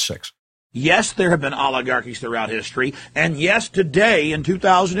 cut 6. Yes, there have been oligarchies throughout history, and yes, today in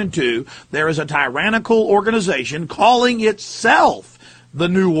 2002, there is a tyrannical organization calling itself the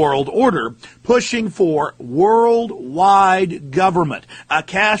New World Order, pushing for worldwide government, a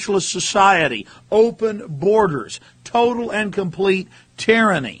cashless society, open borders, total and complete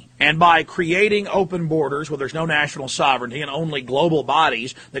tyranny. And by creating open borders where there's no national sovereignty and only global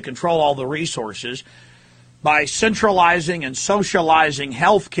bodies that control all the resources, by centralizing and socializing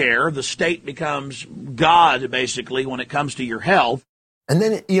health care, the state becomes God, basically, when it comes to your health. And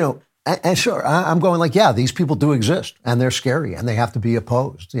then, and sure, I'm going like, yeah, these people do exist, and they're scary, and they have to be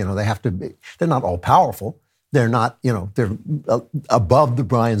opposed. They have to be, they're not all powerful. They're not, they're above the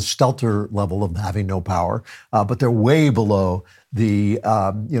Brian Stelter level of having no power, but they're way below the,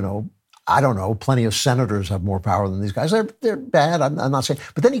 I don't know, plenty of senators have more power than these guys. They're bad, I'm not saying.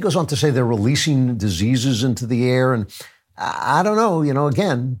 But then he goes on to say they're releasing diseases into the air. And I don't know,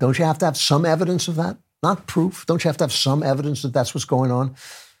 again, don't you have to have some evidence of that? Not proof. Don't you have to have some evidence that that's what's going on?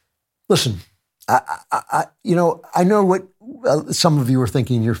 Listen, I know what some of you are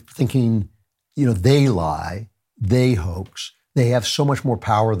thinking. You're thinking, they lie, they hoax. They have so much more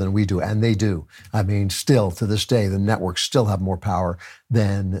power than we do, and they do. I mean, still, to this day, the networks still have more power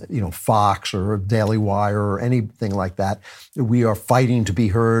than, Fox or Daily Wire or anything like that. We are fighting to be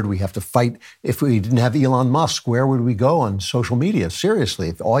heard. We have to fight. If we didn't have Elon Musk, where would we go on social media? Seriously,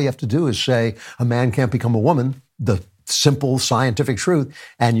 if all you have to do is say a man can't become a woman, the simple scientific truth,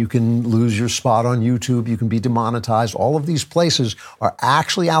 and you can lose your spot on YouTube, you can be demonetized. All of these places are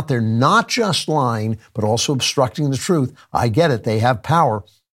actually out there, not just lying, but also obstructing the truth. I get it, they have power,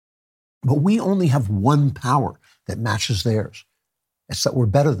 but we only have one power that matches theirs. It's that we're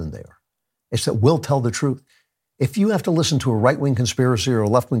better than they are. It's that we'll tell the truth. If you have to listen to a right-wing conspiracy or a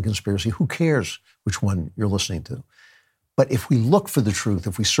left-wing conspiracy, who cares which one you're listening to? But if we look for the truth,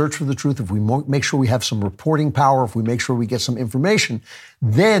 if we search for the truth, if we make sure we have some reporting power, if we make sure we get some information,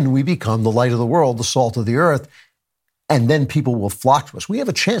 then we become the light of the world, the salt of the earth, and then people will flock to us. We have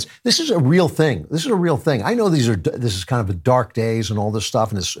a chance. This is a real thing. This is a real thing. I know this is kind of the dark days and all this stuff,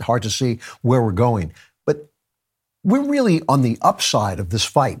 and it's hard to see where we're going. But we're really on the upside of this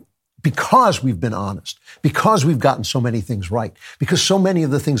fight because we've been honest, because we've gotten so many things right, because so many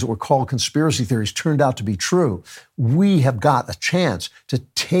of the things that were called conspiracy theories turned out to be true. We have got a chance to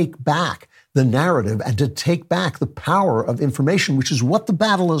take back the narrative and to take back the power of information, which is what the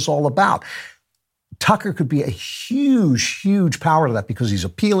battle is all about. Tucker could be a huge, huge power to that because he's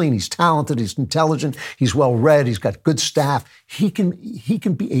appealing, he's talented, he's intelligent, he's well-read, he's got good staff. He can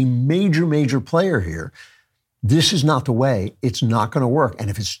be a major, major player here. This is not the way. It's not going to work. And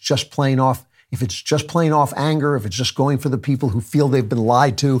if it's just playing off anger, if it's just going for the people who feel they've been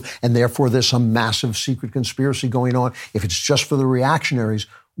lied to, and therefore there's some massive secret conspiracy going on, if it's just for the reactionaries,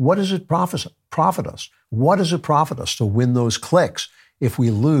 what does it profit us? What does it profit us to win those clicks if we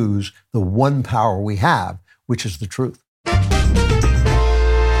lose the one power we have, which is the truth?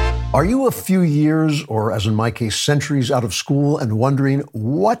 Are you a few years, or as in my case, centuries out of school and wondering,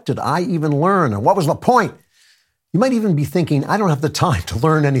 what did I even learn? And what was the point? You might even be thinking, I don't have the time to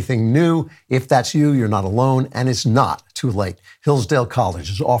learn anything new. If that's you, you're not alone, and it's not too late. Hillsdale College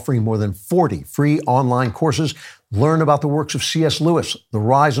is offering more than 40 free online courses. Learn about the works of C.S. Lewis, the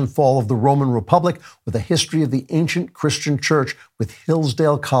rise and fall of the Roman Republic, with a history of the ancient Christian church with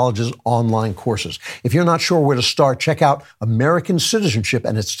Hillsdale College's online courses. If you're not sure where to start, check out American Citizenship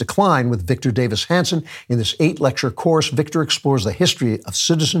and Its Decline with Victor Davis Hanson. In this 8-lecture course, Victor explores the history of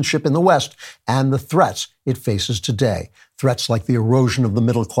citizenship in the West and the threats it faces today. Threats like the erosion of the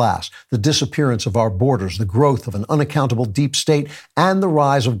middle class, the disappearance of our borders, the growth of an unaccountable deep state, and the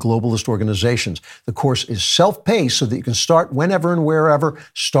rise of globalist organizations. The course is self-paced so that you can start whenever and wherever.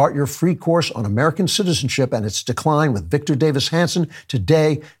 Start your free course on American citizenship and its decline with Victor Davis Hanson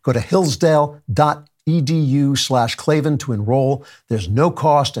today. Go to hillsdale.edu/Klavan to enroll. There's no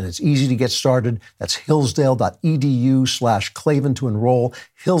cost and it's easy to get started. That's hillsdale.edu/Klavan to enroll.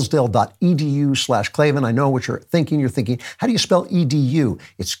 Hillsdale.edu/Klavan. I know what you're thinking. You're thinking, how do you spell EDU?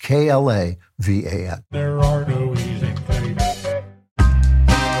 It's KLAVAN. There are no easy things.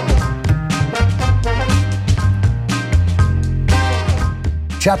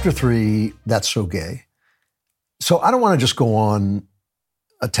 Chapter 3, That's So Gay. So I don't want to just go on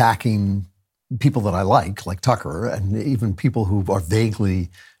attacking people that I like Tucker, and even people who are vaguely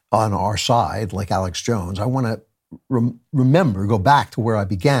on our side, like Alex Jones. I want to go back to where I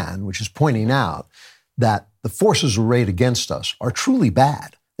began, which is pointing out that the forces arrayed against us are truly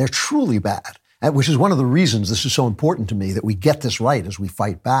bad. They're truly bad, which is one of the reasons this is so important to me, that we get this right as we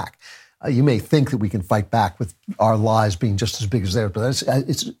fight back. You may think that we can fight back with our lies being just as big as theirs, but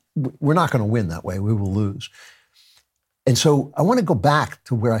we're not going to win that way. We will lose. And so I want to go back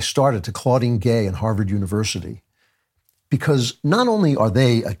to where I started, to Claudine Gay and Harvard University, because not only are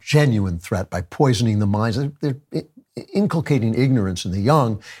they a genuine threat by poisoning the minds, they're inculcating ignorance in the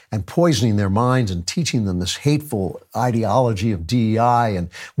young and poisoning their minds and teaching them this hateful ideology of DEI and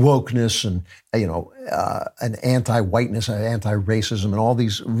wokeness and, and anti-whiteness, anti-racism, and all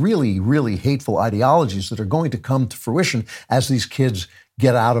these really, really hateful ideologies that are going to come to fruition as these kids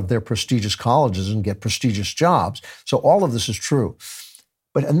get out of their prestigious colleges and get prestigious jobs. So all of this is true.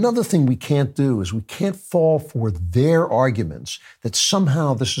 But another thing we can't do is we can't fall for their arguments that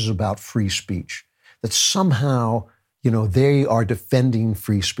somehow this is about free speech, that somehow, they are defending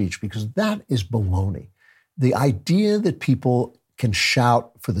free speech, because that is baloney. The idea that people can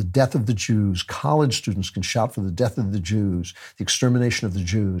shout for the death of the Jews, college students can shout for the death of the Jews, the extermination of the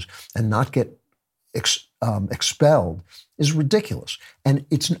Jews, and not get expelled is ridiculous. And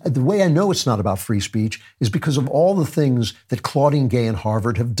it's the way I know it's not about free speech is because of all the things that Claudine Gay and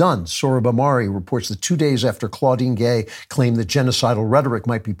Harvard have done. Sohrab Ahmari reports that 2 days after Claudine Gay claimed that genocidal rhetoric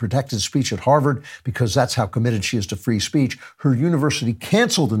might be protected speech at Harvard, because that's how committed she is to free speech, her university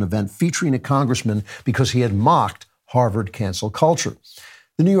canceled an event featuring a congressman because he had mocked Harvard cancel culture.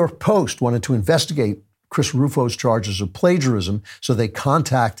 The New York Post wanted to investigate Chris Rufo's charges of plagiarism, so they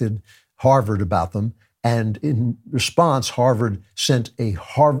contacted Harvard about them. And in response, Harvard sent a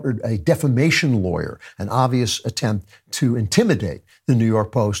defamation lawyer, an obvious attempt to intimidate the New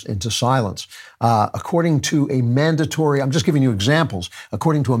York Post into silence. According to a mandatory, I'm just giving you examples,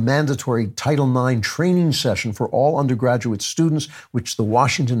 according to a mandatory Title IX training session for all undergraduate students, which the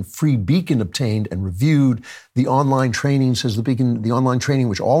Washington Free Beacon obtained and reviewed, the online training, says the Beacon, the online training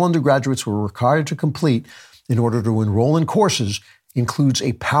which all undergraduates were required to complete in order to enroll in courses includes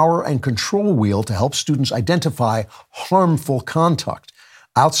a power and control wheel to help students identify harmful conduct.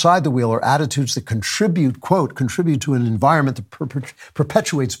 Outside the wheel are attitudes that contribute to an environment that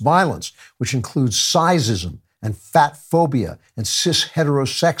perpetuates violence, which includes sizeism and fat phobia and cis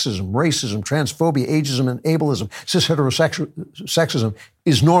heterosexism, racism, transphobia, ageism, and ableism. Cis heterosexism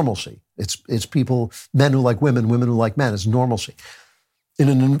is normalcy. It's people, men who like women who like men. It's normalcy. In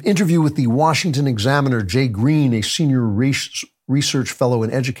an interview with the Washington Examiner, Jay Green, a senior research fellow in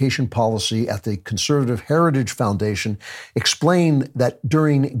education policy at the Conservative Heritage Foundation, explained that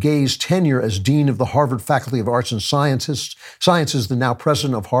during Gay's tenure as dean of the Harvard Faculty of Arts and Sciences, the now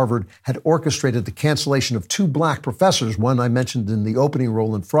president of Harvard had orchestrated the cancellation of 2 black professors. One I mentioned in the opening,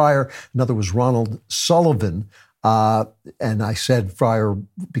 Roland Fryer. Another was Ronald Sullivan. And I said Fryer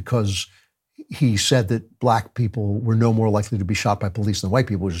because he said that black people were no more likely to be shot by police than white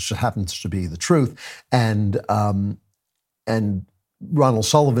people, which just happens to be the truth. And Ronald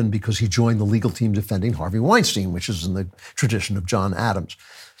Sullivan because he joined the legal team defending Harvey Weinstein, which is in the tradition of John Adams.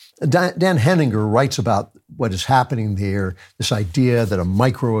 Dan Henninger writes about what is happening there, this idea that a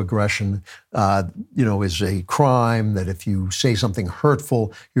microaggression, is a crime, that if you say something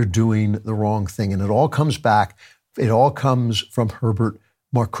hurtful, you're doing the wrong thing. And it all comes from Herbert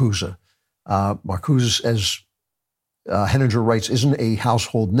Marcuse. Marcuse, as Henninger writes, isn't a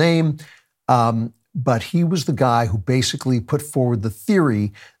household name, but he was the guy who basically put forward the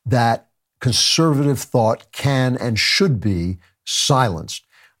theory that conservative thought can and should be silenced.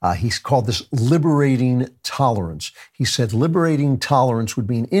 He's called this liberating tolerance. He said liberating tolerance would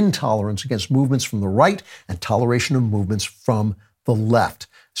mean intolerance against movements from the right and toleration of movements from the left.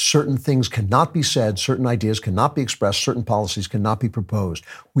 Certain things cannot be said, certain ideas cannot be expressed, certain policies cannot be proposed.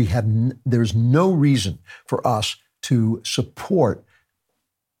 There's no reason for us to support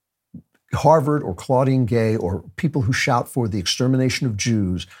Harvard or Claudine Gay or people who shout for the extermination of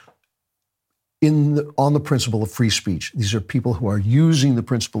Jews on the principle of free speech. These are people who are using the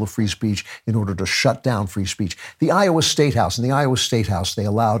principle of free speech in order to shut down free speech. The Iowa State House, in the Iowa State House, they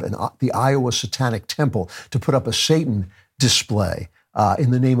allowed the Iowa Satanic Temple to put up a Satan display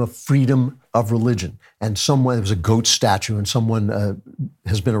in the name of freedom of religion. And there was a goat statue, and someone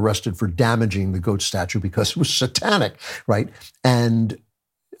has been arrested for damaging the goat statue because it was satanic, right? And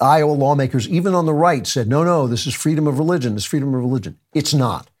Iowa lawmakers, even on the right, said, no, this is freedom of religion. This is freedom of religion. It's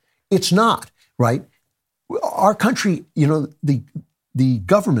not. It's not. Right? Our country, the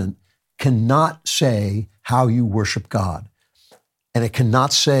government cannot say how you worship God. And it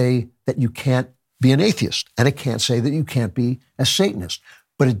cannot say that you can't be an atheist. And it can't say that you can't be a Satanist.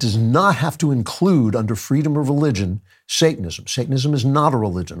 But it does not have to include, under freedom of religion, Satanism. Satanism is not a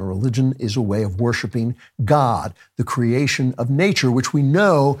religion. A religion is a way of worshiping God, the creation of nature, which we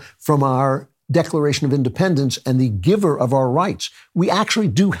know from our Declaration of Independence and the giver of our rights. We actually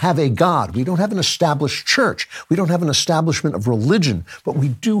do have a God. We don't have an established church. We don't have an establishment of religion, but we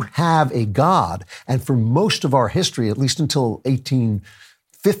do have a God. And for most of our history, at least until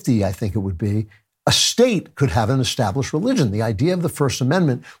 1850, I think it would be, a state could have an established religion. The idea of the First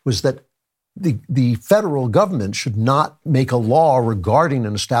Amendment was that the federal government should not make a law regarding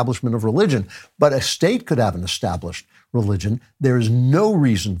an establishment of religion, but a state could have an established religion. There is no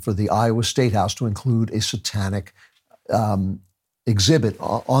reason for the Iowa State House to include a satanic exhibit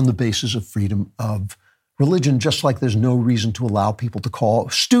on the basis of freedom of religion, just like there's no reason to allow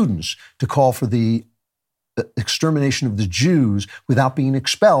students to call for the extermination of the Jews without being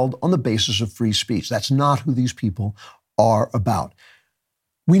expelled on the basis of free speech. That's not who these people are about.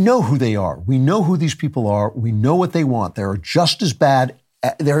 We know who they are. We know who these people are. We know what they want. They're just as bad.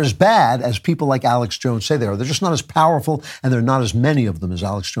 They're as bad as people like Alex Jones say they are. They're just not as powerful, and there are not as many of them as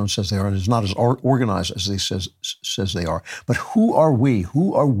Alex Jones says they are, and it's not as organized as they says they are. But who are we?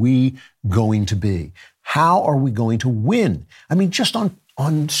 Who are we going to be? How are we going to win? I mean, just on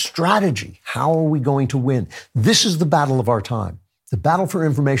strategy, how are we going to win? This is the battle of our time. The battle for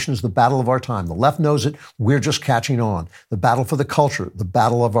information is the battle of our time. The left knows it. We're just catching on. The battle for the culture, the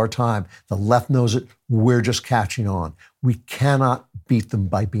battle of our time. The left knows it. We're just catching on. We cannot beat them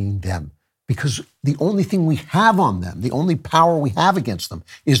by being them, because the only thing we have on them, the only power we have against them,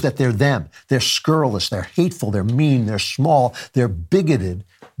 is that they're them. They're scurrilous. They're hateful. They're mean. They're small. They're bigoted.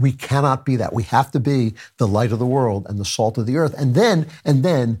 We cannot be that. We have to be the light of the world and the salt of the earth. And then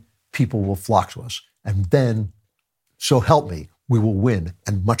people will flock to us. And then, so help me, we will win,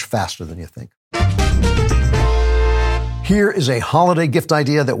 and much faster than you think. Here is a holiday gift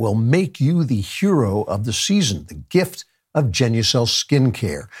idea that will make you the hero of the season, the gift of Genucel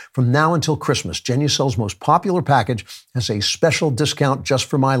skincare. From now until Christmas, Genucel's most popular package has a special discount just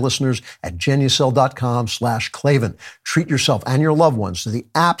for my listeners at Genucel.com/Klavan. Treat yourself and your loved ones to the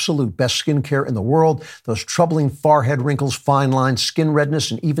absolute best skincare in the world. Those troubling forehead wrinkles, fine lines, skin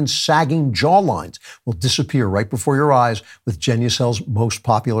redness, and even sagging jawlines will disappear right before your eyes with Genucel's most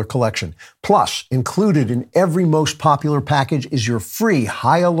popular collection. Plus, included in every most popular package is your free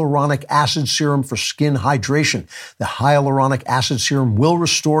hyaluronic acid serum for skin hydration. The hyaluronic acid serum will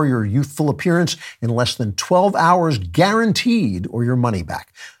restore your youthful appearance in less than 12 hours, guaranteed, or your money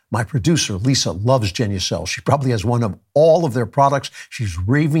back. My producer, Lisa, loves Genucel. She probably has one of all of their products. She's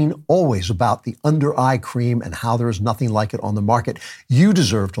raving always about the under-eye cream and how there is nothing like it on the market. You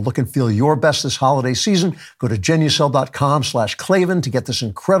deserve to look and feel your best this holiday season. Go to Genucel.com/Klavan to get this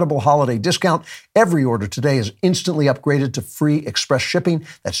incredible holiday discount. Every order today is instantly upgraded to free express shipping.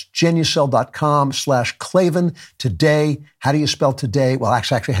 That's Genucel.com/Klavan. Today, how do you spell today? Well,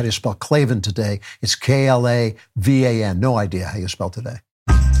 actually, how do you spell Klavan today? It's Klavan. No idea how you spell today.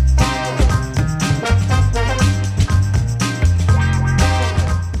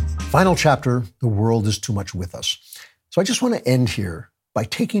 Final chapter, the world is too much with us. So I just want to end here by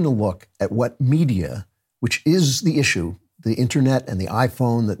taking a look at what media, which is the issue, the internet and the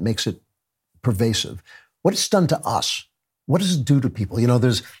iPhone that makes it pervasive, what it's done to us. What does it do to people? You know,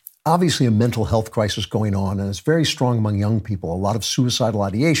 there's obviously a mental health crisis going on, and it's very strong among young people. A lot of suicidal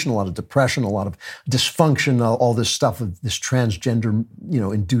ideation, a lot of depression, a lot of dysfunction, all this stuff of this transgender,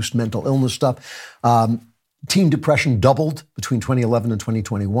 induced mental illness stuff. Teen depression doubled between 2011 and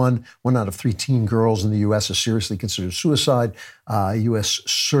 2021. 1 out of 3 teen girls in the U.S. has seriously considered suicide. U.S.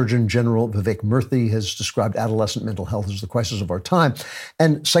 Surgeon General Vivek Murthy has described adolescent mental health as the crisis of our time.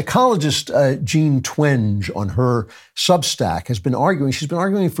 And psychologist Jean Twenge on her Substack she's been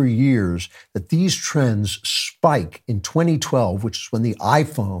arguing for years that these trends spike in 2012, which is when the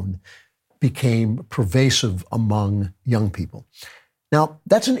iPhone became pervasive among young people. Now,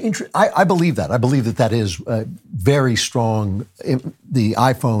 that's I believe that. I believe that that is very strong. The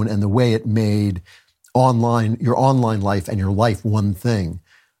iPhone and the way it made your online life and your life one thing,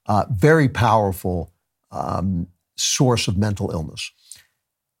 very powerful source of mental illness.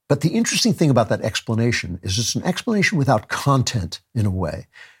 But the interesting thing about that explanation is it's an explanation without content in a way,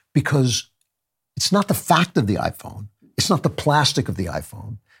 because it's not the fact of the iPhone. It's not the plastic of the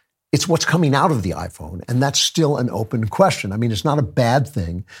iPhone. It's what's coming out of the iPhone. And that's still an open question. I mean, it's not a bad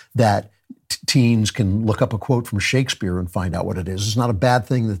thing that teens can look up a quote from Shakespeare and find out what it is. It's not a bad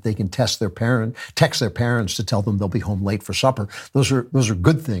thing that they can text their parents to tell them they'll be home late for supper. Those are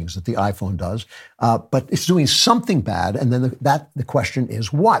good things that the iPhone does. But it's doing something bad. And then the question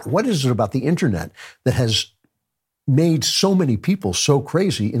is what? What is it about the internet that has made so many people so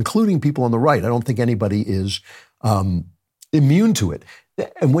crazy, including people on the right? I don't think anybody is immune to it.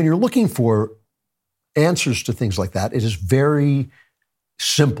 And when you're looking for answers to things like that, it is very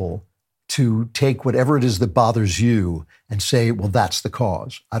simple to take whatever it is that bothers you and say, well, that's the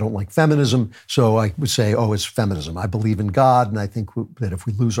cause. I don't like feminism, so I would say, oh, it's feminism. I believe in God, and I think that if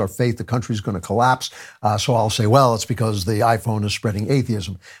we lose our faith, the country's going to collapse. So I'll say, well, it's because the iPhone is spreading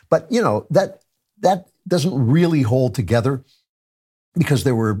atheism. But, that doesn't really hold together, because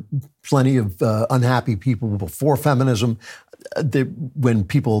there were plenty of unhappy people before feminism. When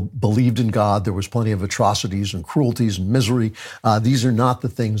people believed in God, there was plenty of atrocities and cruelties and misery. These are not the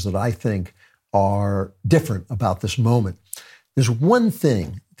things that I think are different about this moment. There's one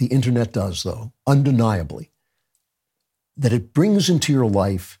thing the internet does, though, undeniably, that it brings into your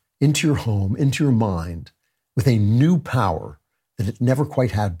life, into your home, into your mind with a new power that it never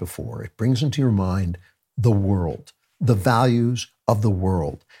quite had before. It brings into your mind the world, the values of the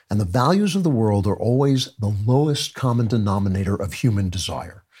world. And the values of the world are always the lowest common denominator of human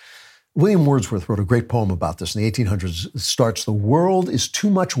desire. William Wordsworth wrote a great poem about this in the 1800s. It starts, "The world is too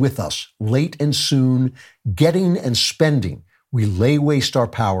much with us, late and soon, getting and spending. We lay waste our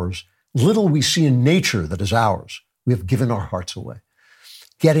powers. Little we see in nature that is ours. We have given our hearts away."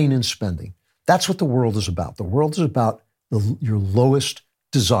 Getting and spending. That's what the world is about. The world is about your lowest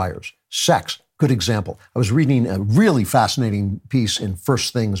desires. Sex. Good example. I was reading a really fascinating piece in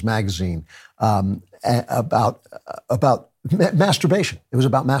First Things magazine about masturbation. It was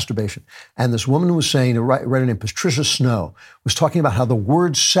about masturbation. And this woman was saying, a writer named Patricia Snow, was talking about how the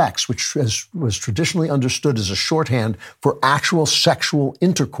word sex, which was traditionally understood as a shorthand for actual sexual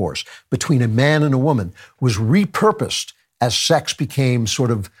intercourse between a man and a woman, was repurposed as sex became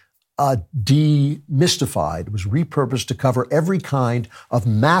sort of demystified. It was repurposed to cover every kind of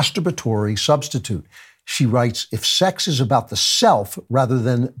masturbatory substitute. She writes, "If sex is about the self rather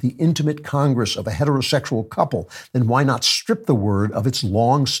than the intimate congress of a heterosexual couple, then why not strip the word of its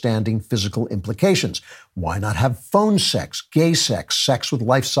long-standing physical implications? Why not have phone sex, gay sex, sex with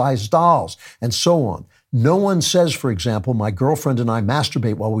life-size dolls, and so on? No one says, for example, my girlfriend and I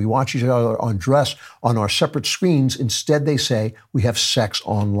masturbate while we watch each other undress on our separate screens. Instead, they say we have sex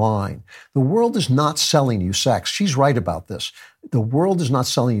online." The world is not selling you sex. She's right about this. The world is not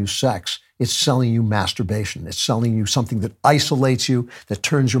selling you sex. It's selling you masturbation. It's selling you something that isolates you, that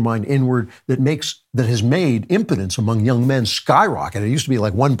turns your mind inward, that has made impotence among young men skyrocket. It used to be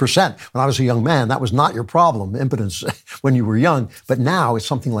like 1%. When I was a young man, that was not your problem, impotence, when you were young. But now it's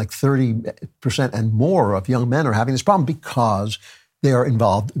something like 30% and more of young men are having this problem because they are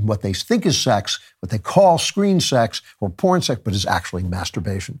involved in what they think is sex, what they call screen sex or porn sex, but is actually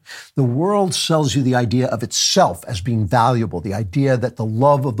masturbation. The world sells you the idea of itself as being valuable, the idea that the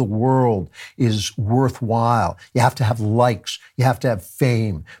love of the world is worthwhile. You have to have likes. You have to have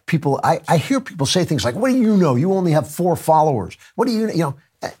fame. I hear people say things like, what do you know? You only have 4 followers. What do you know?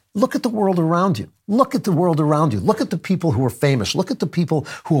 Look at the world around you. Look at the world around you. Look at the people who are famous. Look at the people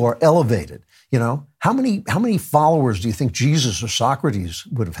who are elevated. How many followers do you think Jesus or Socrates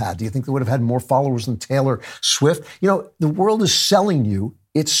would have had? Do you think they would have had more followers than Taylor Swift? The world is selling you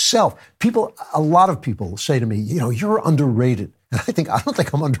itself. A lot of people say to me, you're underrated. And I don't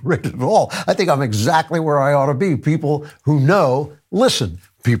think I'm underrated at all. I think I'm exactly where I ought to be. People who know, listen.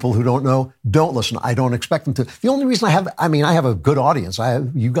 People who don't know, don't listen. I don't expect them to. The only reason I have a good audience.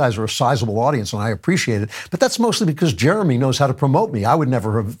 You guys are a sizable audience, and I appreciate it. But that's mostly because Jeremy knows how to promote me. I would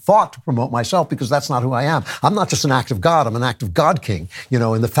never have thought to promote myself because that's not who I am. I'm not just an act of God. I'm an act of God King.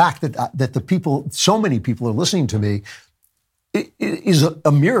 And the fact that so many people are listening to me, is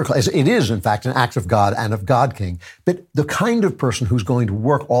a miracle. It is, in fact, an act of God and of God King. But the kind of person who's going to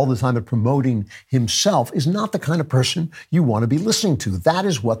work all the time at promoting himself is not the kind of person you want to be listening to. That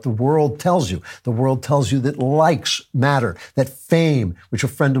is what the world tells you. The world tells you that likes matter, that fame, which a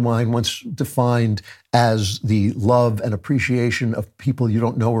friend of mine once defined as the love and appreciation of people you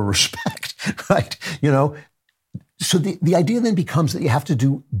don't know or respect, right? So the idea then becomes that you have to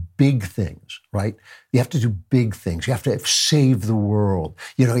do big things, right? You have to do big things. You have to save the world.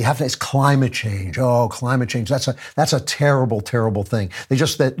 It's climate change. Oh, climate change. That's a terrible, terrible thing.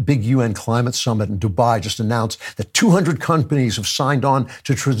 That big UN climate summit in Dubai just announced that 200 companies have signed on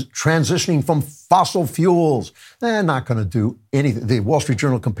to transitioning from fossil fuels. They're not going to do anything. The Wall Street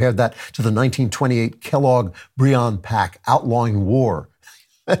Journal compared that to the 1928 Kellogg-Briand Pact outlawing war.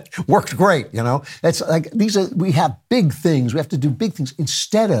 Worked great, It's like we have big things. We have to do big things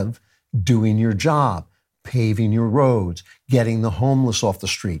instead of doing your job, paving your roads, getting the homeless off the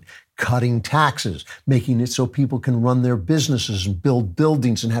street, cutting taxes, making it so people can run their businesses and build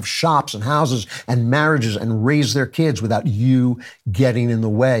buildings and have shops and houses and marriages and raise their kids without you getting in the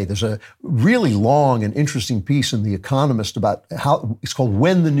way. There's a really long and interesting piece in The Economist about how it's called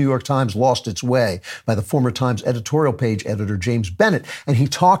When the New York Times Lost Its Way by the former Times editorial page editor James Bennett. And he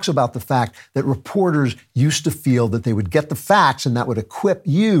talks about the fact that reporters used to feel that they would get the facts and that would equip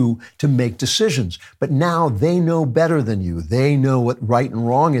you to make decisions. But now they know better than you. They know what right and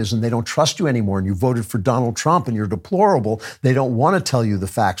wrong is, and they don't trust you anymore, and you voted for Donald Trump and you're deplorable. They don't want to tell you the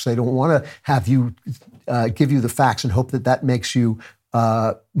facts. They don't want to have you give you the facts and hope that makes you,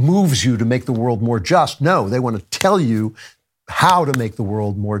 moves you to make the world more just. No, they want to tell you how to make the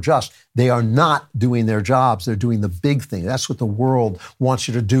world more just. They are not doing their jobs. They're doing the big thing. That's what the world wants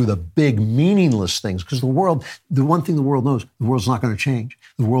you to do, the big, meaningless things. Because the one thing the world knows, the world's not going to change.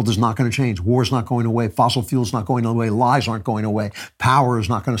 The world is not going to change. War's not going away. Fossil fuel's not going away. Lies aren't going away. Power is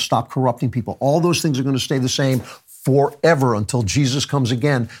not going to stop corrupting people. All those things are going to stay the same forever until Jesus comes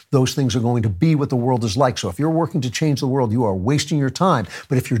again. Those things are going to be what the world is like. So if you're working to change the world, you are wasting your time.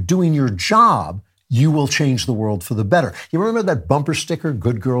 But if you're doing your job, you will change the world for the better. You remember that bumper sticker,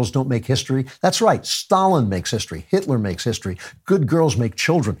 good girls don't make history? That's right. Stalin makes history. Hitler makes history. Good girls make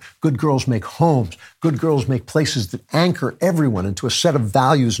children. Good girls make homes. Good girls make places that anchor everyone into a set of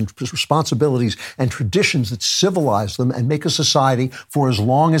values and responsibilities and traditions that civilize them and make a society, for as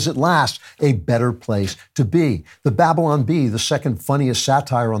long as it lasts, a better place to be. The Babylon Bee, the second funniest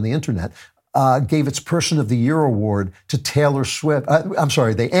satire on the internet, gave its Person of the Year award to Taylor Swift.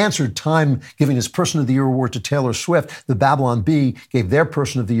 They answered Time giving its Person of the Year award to Taylor Swift. The Babylon Bee gave their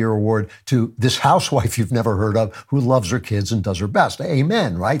Person of the Year award to this housewife you've never heard of who loves her kids and does her best.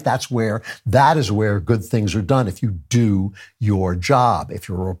 Amen, right? That is where good things are done if you do your job. If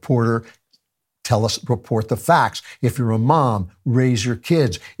you're a reporter, report the facts. If you're a mom, raise your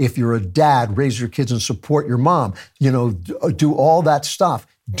kids. If you're a dad, raise your kids and support your mom. Do all that stuff.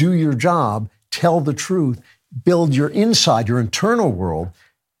 Do your job, tell the truth, build your internal world,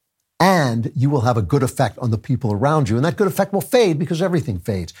 and you will have a good effect on the people around you. And that good effect will fade because everything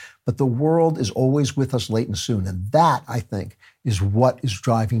fades. But the world is always with us late and soon. And that, I think, is what is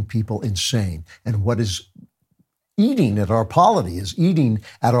driving people insane and what is eating at our polity, is eating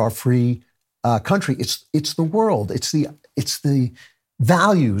at our free country. It's the world. It's the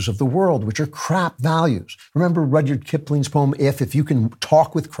values of the world, which are crap values. Remember Rudyard Kipling's poem, If you can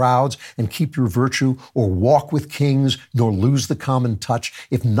talk with crowds and keep your virtue, or walk with kings, nor lose the common touch,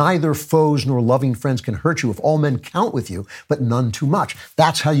 if neither foes nor loving friends can hurt you, if all men count with you, but none too much.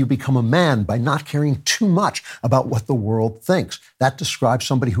 That's how you become a man, by not caring too much about what the world thinks. That describes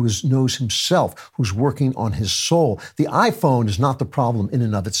somebody who knows himself, who's working on his soul. The iPhone is not the problem in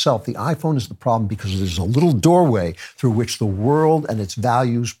and of itself. The iPhone is the problem because there's a little doorway through which the world and its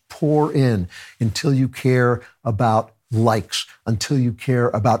values pour in until you care about likes, until you care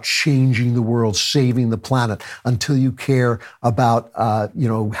about changing the world, saving the planet, until you care about,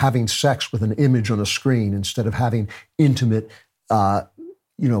 having sex with an image on a screen instead of having intimate,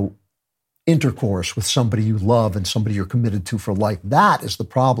 intercourse with somebody you love and somebody you're committed to for life. That is the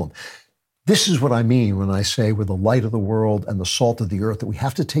problem. This is what I mean when I say we're the light of the world and the salt of the earth, that we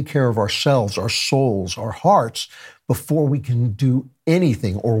have to take care of ourselves, our souls, our hearts, before we can do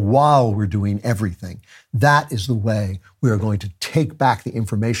anything or while we're doing everything. That is the way we are going to take back the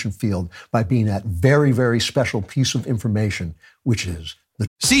information field, by being that very, very special piece of information, which is the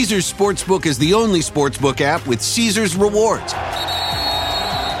Caesars Sportsbook is the only sportsbook app with Caesars Rewards.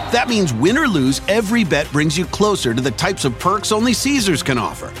 That means win or lose, every bet brings you closer to the types of perks only Caesars can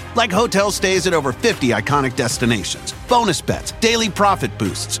offer. Like hotel stays at over 50 iconic destinations, bonus bets, daily profit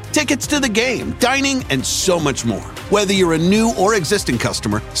boosts, tickets to the game, dining, and so much more. Whether you're a new or existing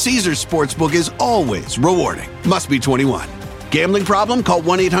customer, Caesars Sportsbook is always rewarding. Must be 21. Gambling problem? Call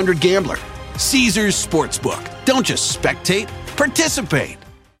 1-800-GAMBLER. Caesars Sportsbook. Don't just spectate, participate.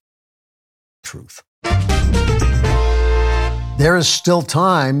 Truth. There is still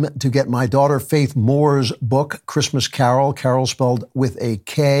time to get my daughter Faith Moore's book, Christmas Carol, Carol spelled with a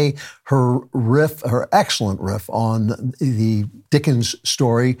K. Her excellent riff on the Dickens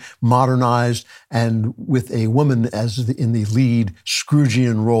story, modernized and with a woman in the lead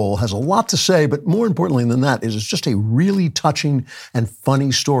Scroogian role, has a lot to say, but more importantly than that is it's just a really touching and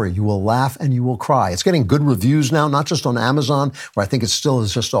funny story. You will laugh and you will cry. It's getting good reviews now, not just on Amazon, where I think it still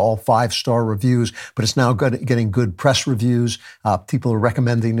is just all 5-star reviews, but it's now getting good press reviews. People are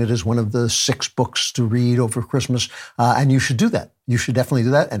recommending it as one of the 6 books to read over Christmas, and you should do that. You should definitely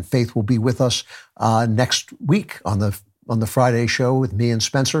do that, and Faith will be with us next week on the Friday show with me and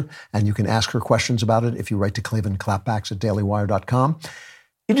Spencer, and you can ask her questions about it if you write to ClavenClapbacks@dailywire.com.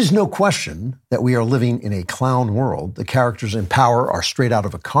 It is no question that we are living in a clown world. The characters in power are straight out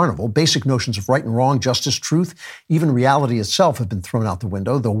of a carnival. Basic notions of right and wrong, justice, truth, even reality itself have been thrown out the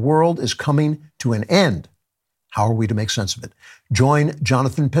window. The world is coming to an end. How are we to make sense of it? Join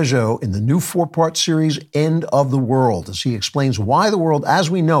Jonathan Peugeot in the new 4-part series, End of the World, as he explains why the world as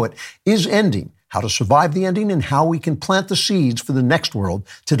we know it is ending, how to survive the ending, and how we can plant the seeds for the next world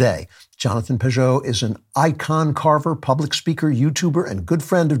today. Jonathan Peugeot is an icon carver, public speaker, YouTuber, and good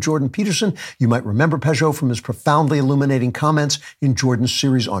friend of Jordan Peterson. You might remember Peugeot from his profoundly illuminating comments in Jordan's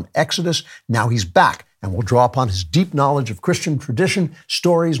series on Exodus. Now he's back and will draw upon his deep knowledge of Christian tradition,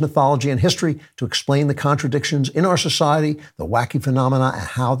 stories, mythology, and history to explain the contradictions in our society, the wacky phenomena, and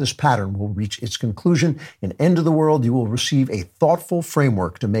how this pattern will reach its conclusion. In End of the World, you will receive a thoughtful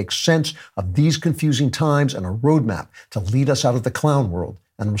framework to make sense of these confusing times and a roadmap to lead us out of the clown world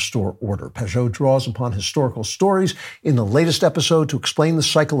and restore order. Peugeot draws upon historical stories in the latest episode to explain the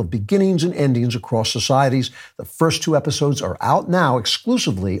cycle of beginnings and endings across societies. The first 2 episodes are out now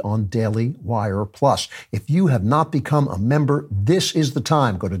exclusively on Daily Wire Plus. If you have not become a member, this is the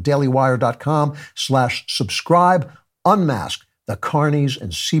time. Go to dailywire.com/subscribe, unmask the carnies,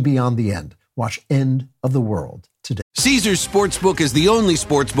 and see beyond the end. Watch End of the World today. Caesars Sportsbook is the only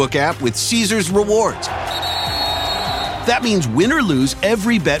sportsbook app with Caesars Rewards. That means win or lose,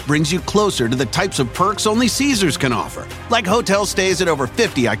 every bet brings you closer to the types of perks only Caesars can offer. Like hotel stays at over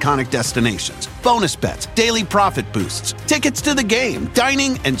 50 iconic destinations, bonus bets, daily profit boosts, tickets to the game,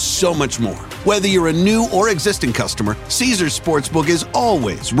 dining, and so much more. Whether you're a new or existing customer, Caesars Sportsbook is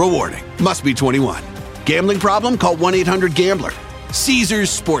always rewarding. Must be 21. Gambling problem? Call 1-800-GAMBLER.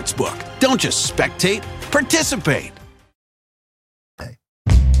 Caesars Sportsbook. Don't just spectate, participate.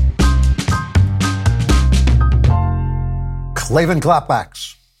 Klavan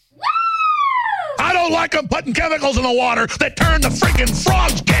Clapbacks. I don't like them putting chemicals in the water that turn the freaking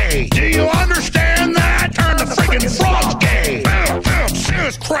frogs gay. Do you understand that? Turn the freaking frogs gay.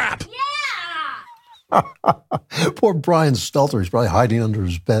 Serious crap. Yeah. Poor Brian Stelter. He's probably hiding under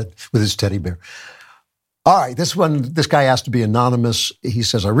his bed with his teddy bear. All right, this guy asked to be anonymous. He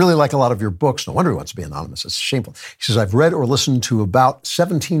says, I really like a lot of your books. No wonder he wants to be anonymous. It's shameful. He says, I've read or listened to about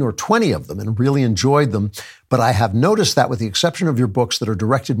 17 or 20 of them and really enjoyed them. But I have noticed that with the exception of your books that are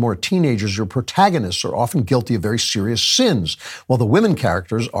directed more at teenagers, your protagonists are often guilty of very serious sins, while the women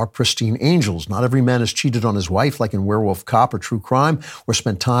characters are pristine angels. Not every man has cheated on his wife, like in Werewolf Cop or True Crime, or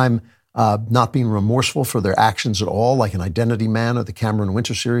spent time not being remorseful for their actions at all, like in Identity Man or the Cameron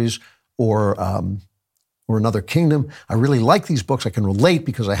Winter series, or Another Kingdom. I really like these books. I can relate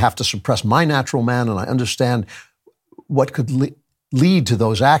because I have to suppress my natural man, and I understand what could lead to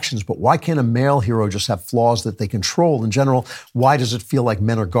those actions. But why can't a male hero just have flaws that they control in general? Why does it feel like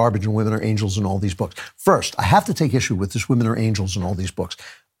men are garbage and women are angels in all these books? First, I have to take issue with this women are angels in all these books.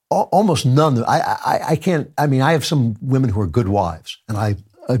 Almost none. I can't. I mean, I have some women who are good wives, and I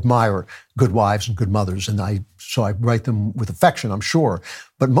admire good wives and good mothers, and so I write them with affection, I'm sure.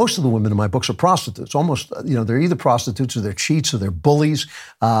 But most of the women in my books are prostitutes. Almost, they're either prostitutes or they're cheats or they're bullies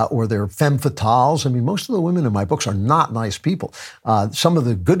or they're femme fatales. I mean, most of the women in my books are not nice people. Some of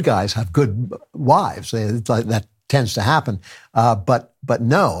the good guys have good wives. That tends to happen. But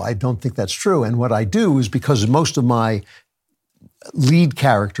no, I don't think that's true. And what I do is, because most of my lead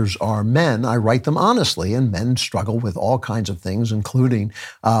characters are men, I write them honestly, and men struggle with all kinds of things, including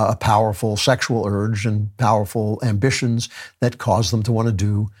a powerful sexual urge and powerful ambitions that cause them to want to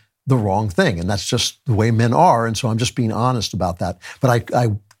do the wrong thing. And that's just the way men are. And so I'm just being honest about that. But I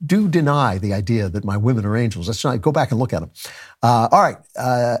do deny the idea that my women are angels. That's not, go back and look at them. All right.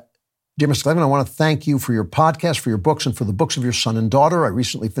 Dear Mr. Klavan, I want to thank you for your podcast, for your books, and for the books of your son and daughter. I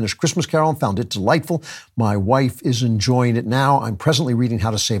recently finished Christmas Carol and found it delightful. My wife is enjoying it now. I'm presently reading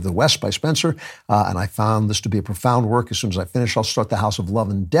How to Save the West by Spencer, and I found this to be a profound work. As soon as I finish, I'll start The House of Love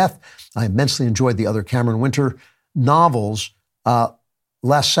and Death. I immensely enjoyed the other Cameron Winter novels.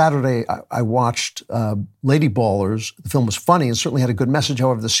 Last Saturday, I watched Lady Ballers. The film was funny and certainly had a good message.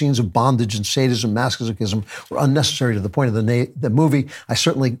 However, the scenes of bondage and sadism, masochism were unnecessary to the point of the movie. I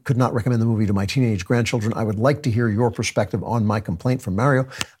certainly could not recommend the movie to my teenage grandchildren. I would like to hear your perspective on my complaint from Mario.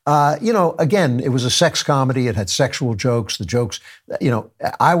 Again, it was a sex comedy. It had sexual jokes. The jokes,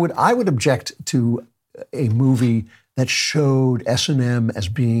 I would object to a movie that showed S&M as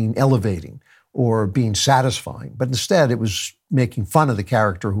being elevating or being satisfying. But instead, it was making fun of the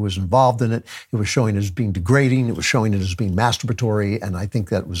character who was involved in it. It was showing it as being degrading. It was showing it as being masturbatory. And I think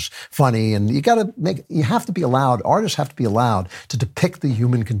that was funny. And you have to be allowed, artists have to be allowed to depict the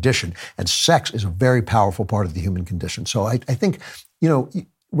human condition. And sex is a very powerful part of the human condition. So I think,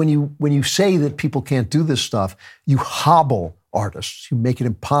 when you say that people can't do this stuff, you hobble artists. You make it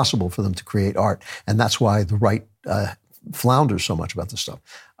impossible for them to create art. And that's why the right flounders so much about this stuff.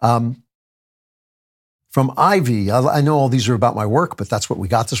 From Ivy, I know all these are about my work, but that's what we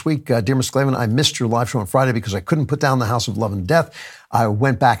got this week. Dear Mr. Klavan, I missed your live show on Friday because I couldn't put down The House of Love and Death. I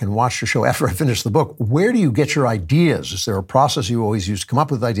went back and watched your show after I finished the book. Where do you get your ideas? Is there a process you always use to come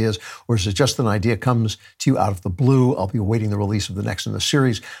up with ideas, or is it just an idea comes to you out of the blue? I'll be awaiting the release of the next in the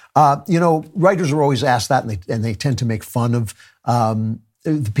series. Writers are always asked that, and they tend to make fun of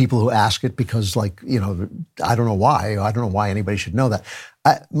the people who ask it because, I don't know why. I don't know why anybody should know that.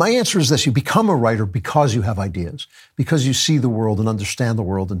 My answer is this. You become a writer because you have ideas, because you see the world and understand the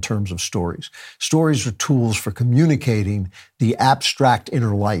world in terms of stories. Stories are tools for communicating the abstract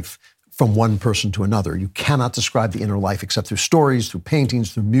inner life from one person to another. You cannot describe the inner life except through stories, through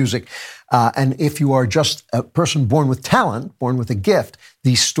paintings, through music. And if you are just a person born with talent, born with a gift,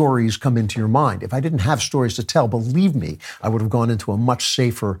 these stories come into your mind. If I didn't have stories to tell, believe me, I would have gone into a much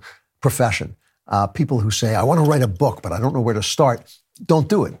safer profession. People who say, I want to write a book, but I don't know where to start. Don't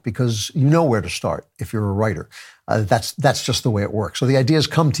do it, because you know where to start if you're a writer. That's just the way it works. So the ideas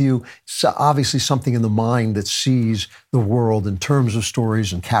come to you. It's obviously something in the mind that sees the world in terms of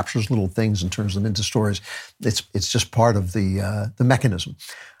stories and captures little things and turns them into stories. It's just part of the mechanism.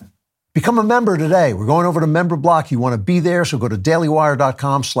 Become a member today. We're going over to Member Block. You want to be there, so go to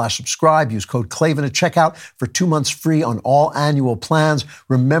dailywire.com/subscribe. Use code Klavan at checkout for 2 months free on all annual plans.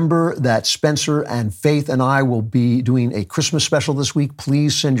 Remember that Spencer and Faith and I will be doing a Christmas special this week.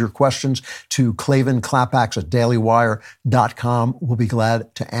 Please send your questions to klavanclapbacks@dailywire.com. We'll be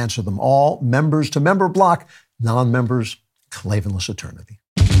glad to answer them all. Members to Member Block, non-members, Klavanless eternity.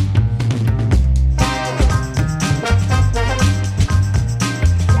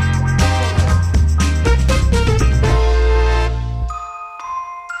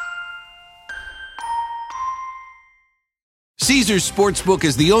 Caesars Sportsbook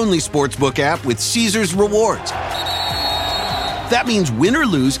is the only sportsbook app with Caesars Rewards. That means win or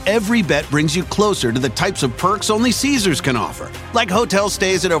lose, every bet brings you closer to the types of perks only Caesars can offer, like hotel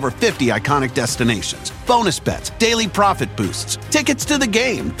stays at over 50 iconic destinations, bonus bets, daily profit boosts, tickets to the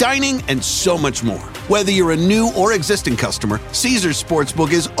game, dining, and so much more. Whether you're a new or existing customer, Caesars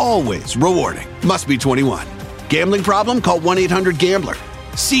Sportsbook is always rewarding. Must be 21. Gambling problem? Call 1-800-GAMBLER.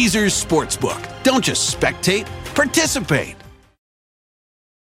 Caesars Sportsbook. Don't just spectate, participate.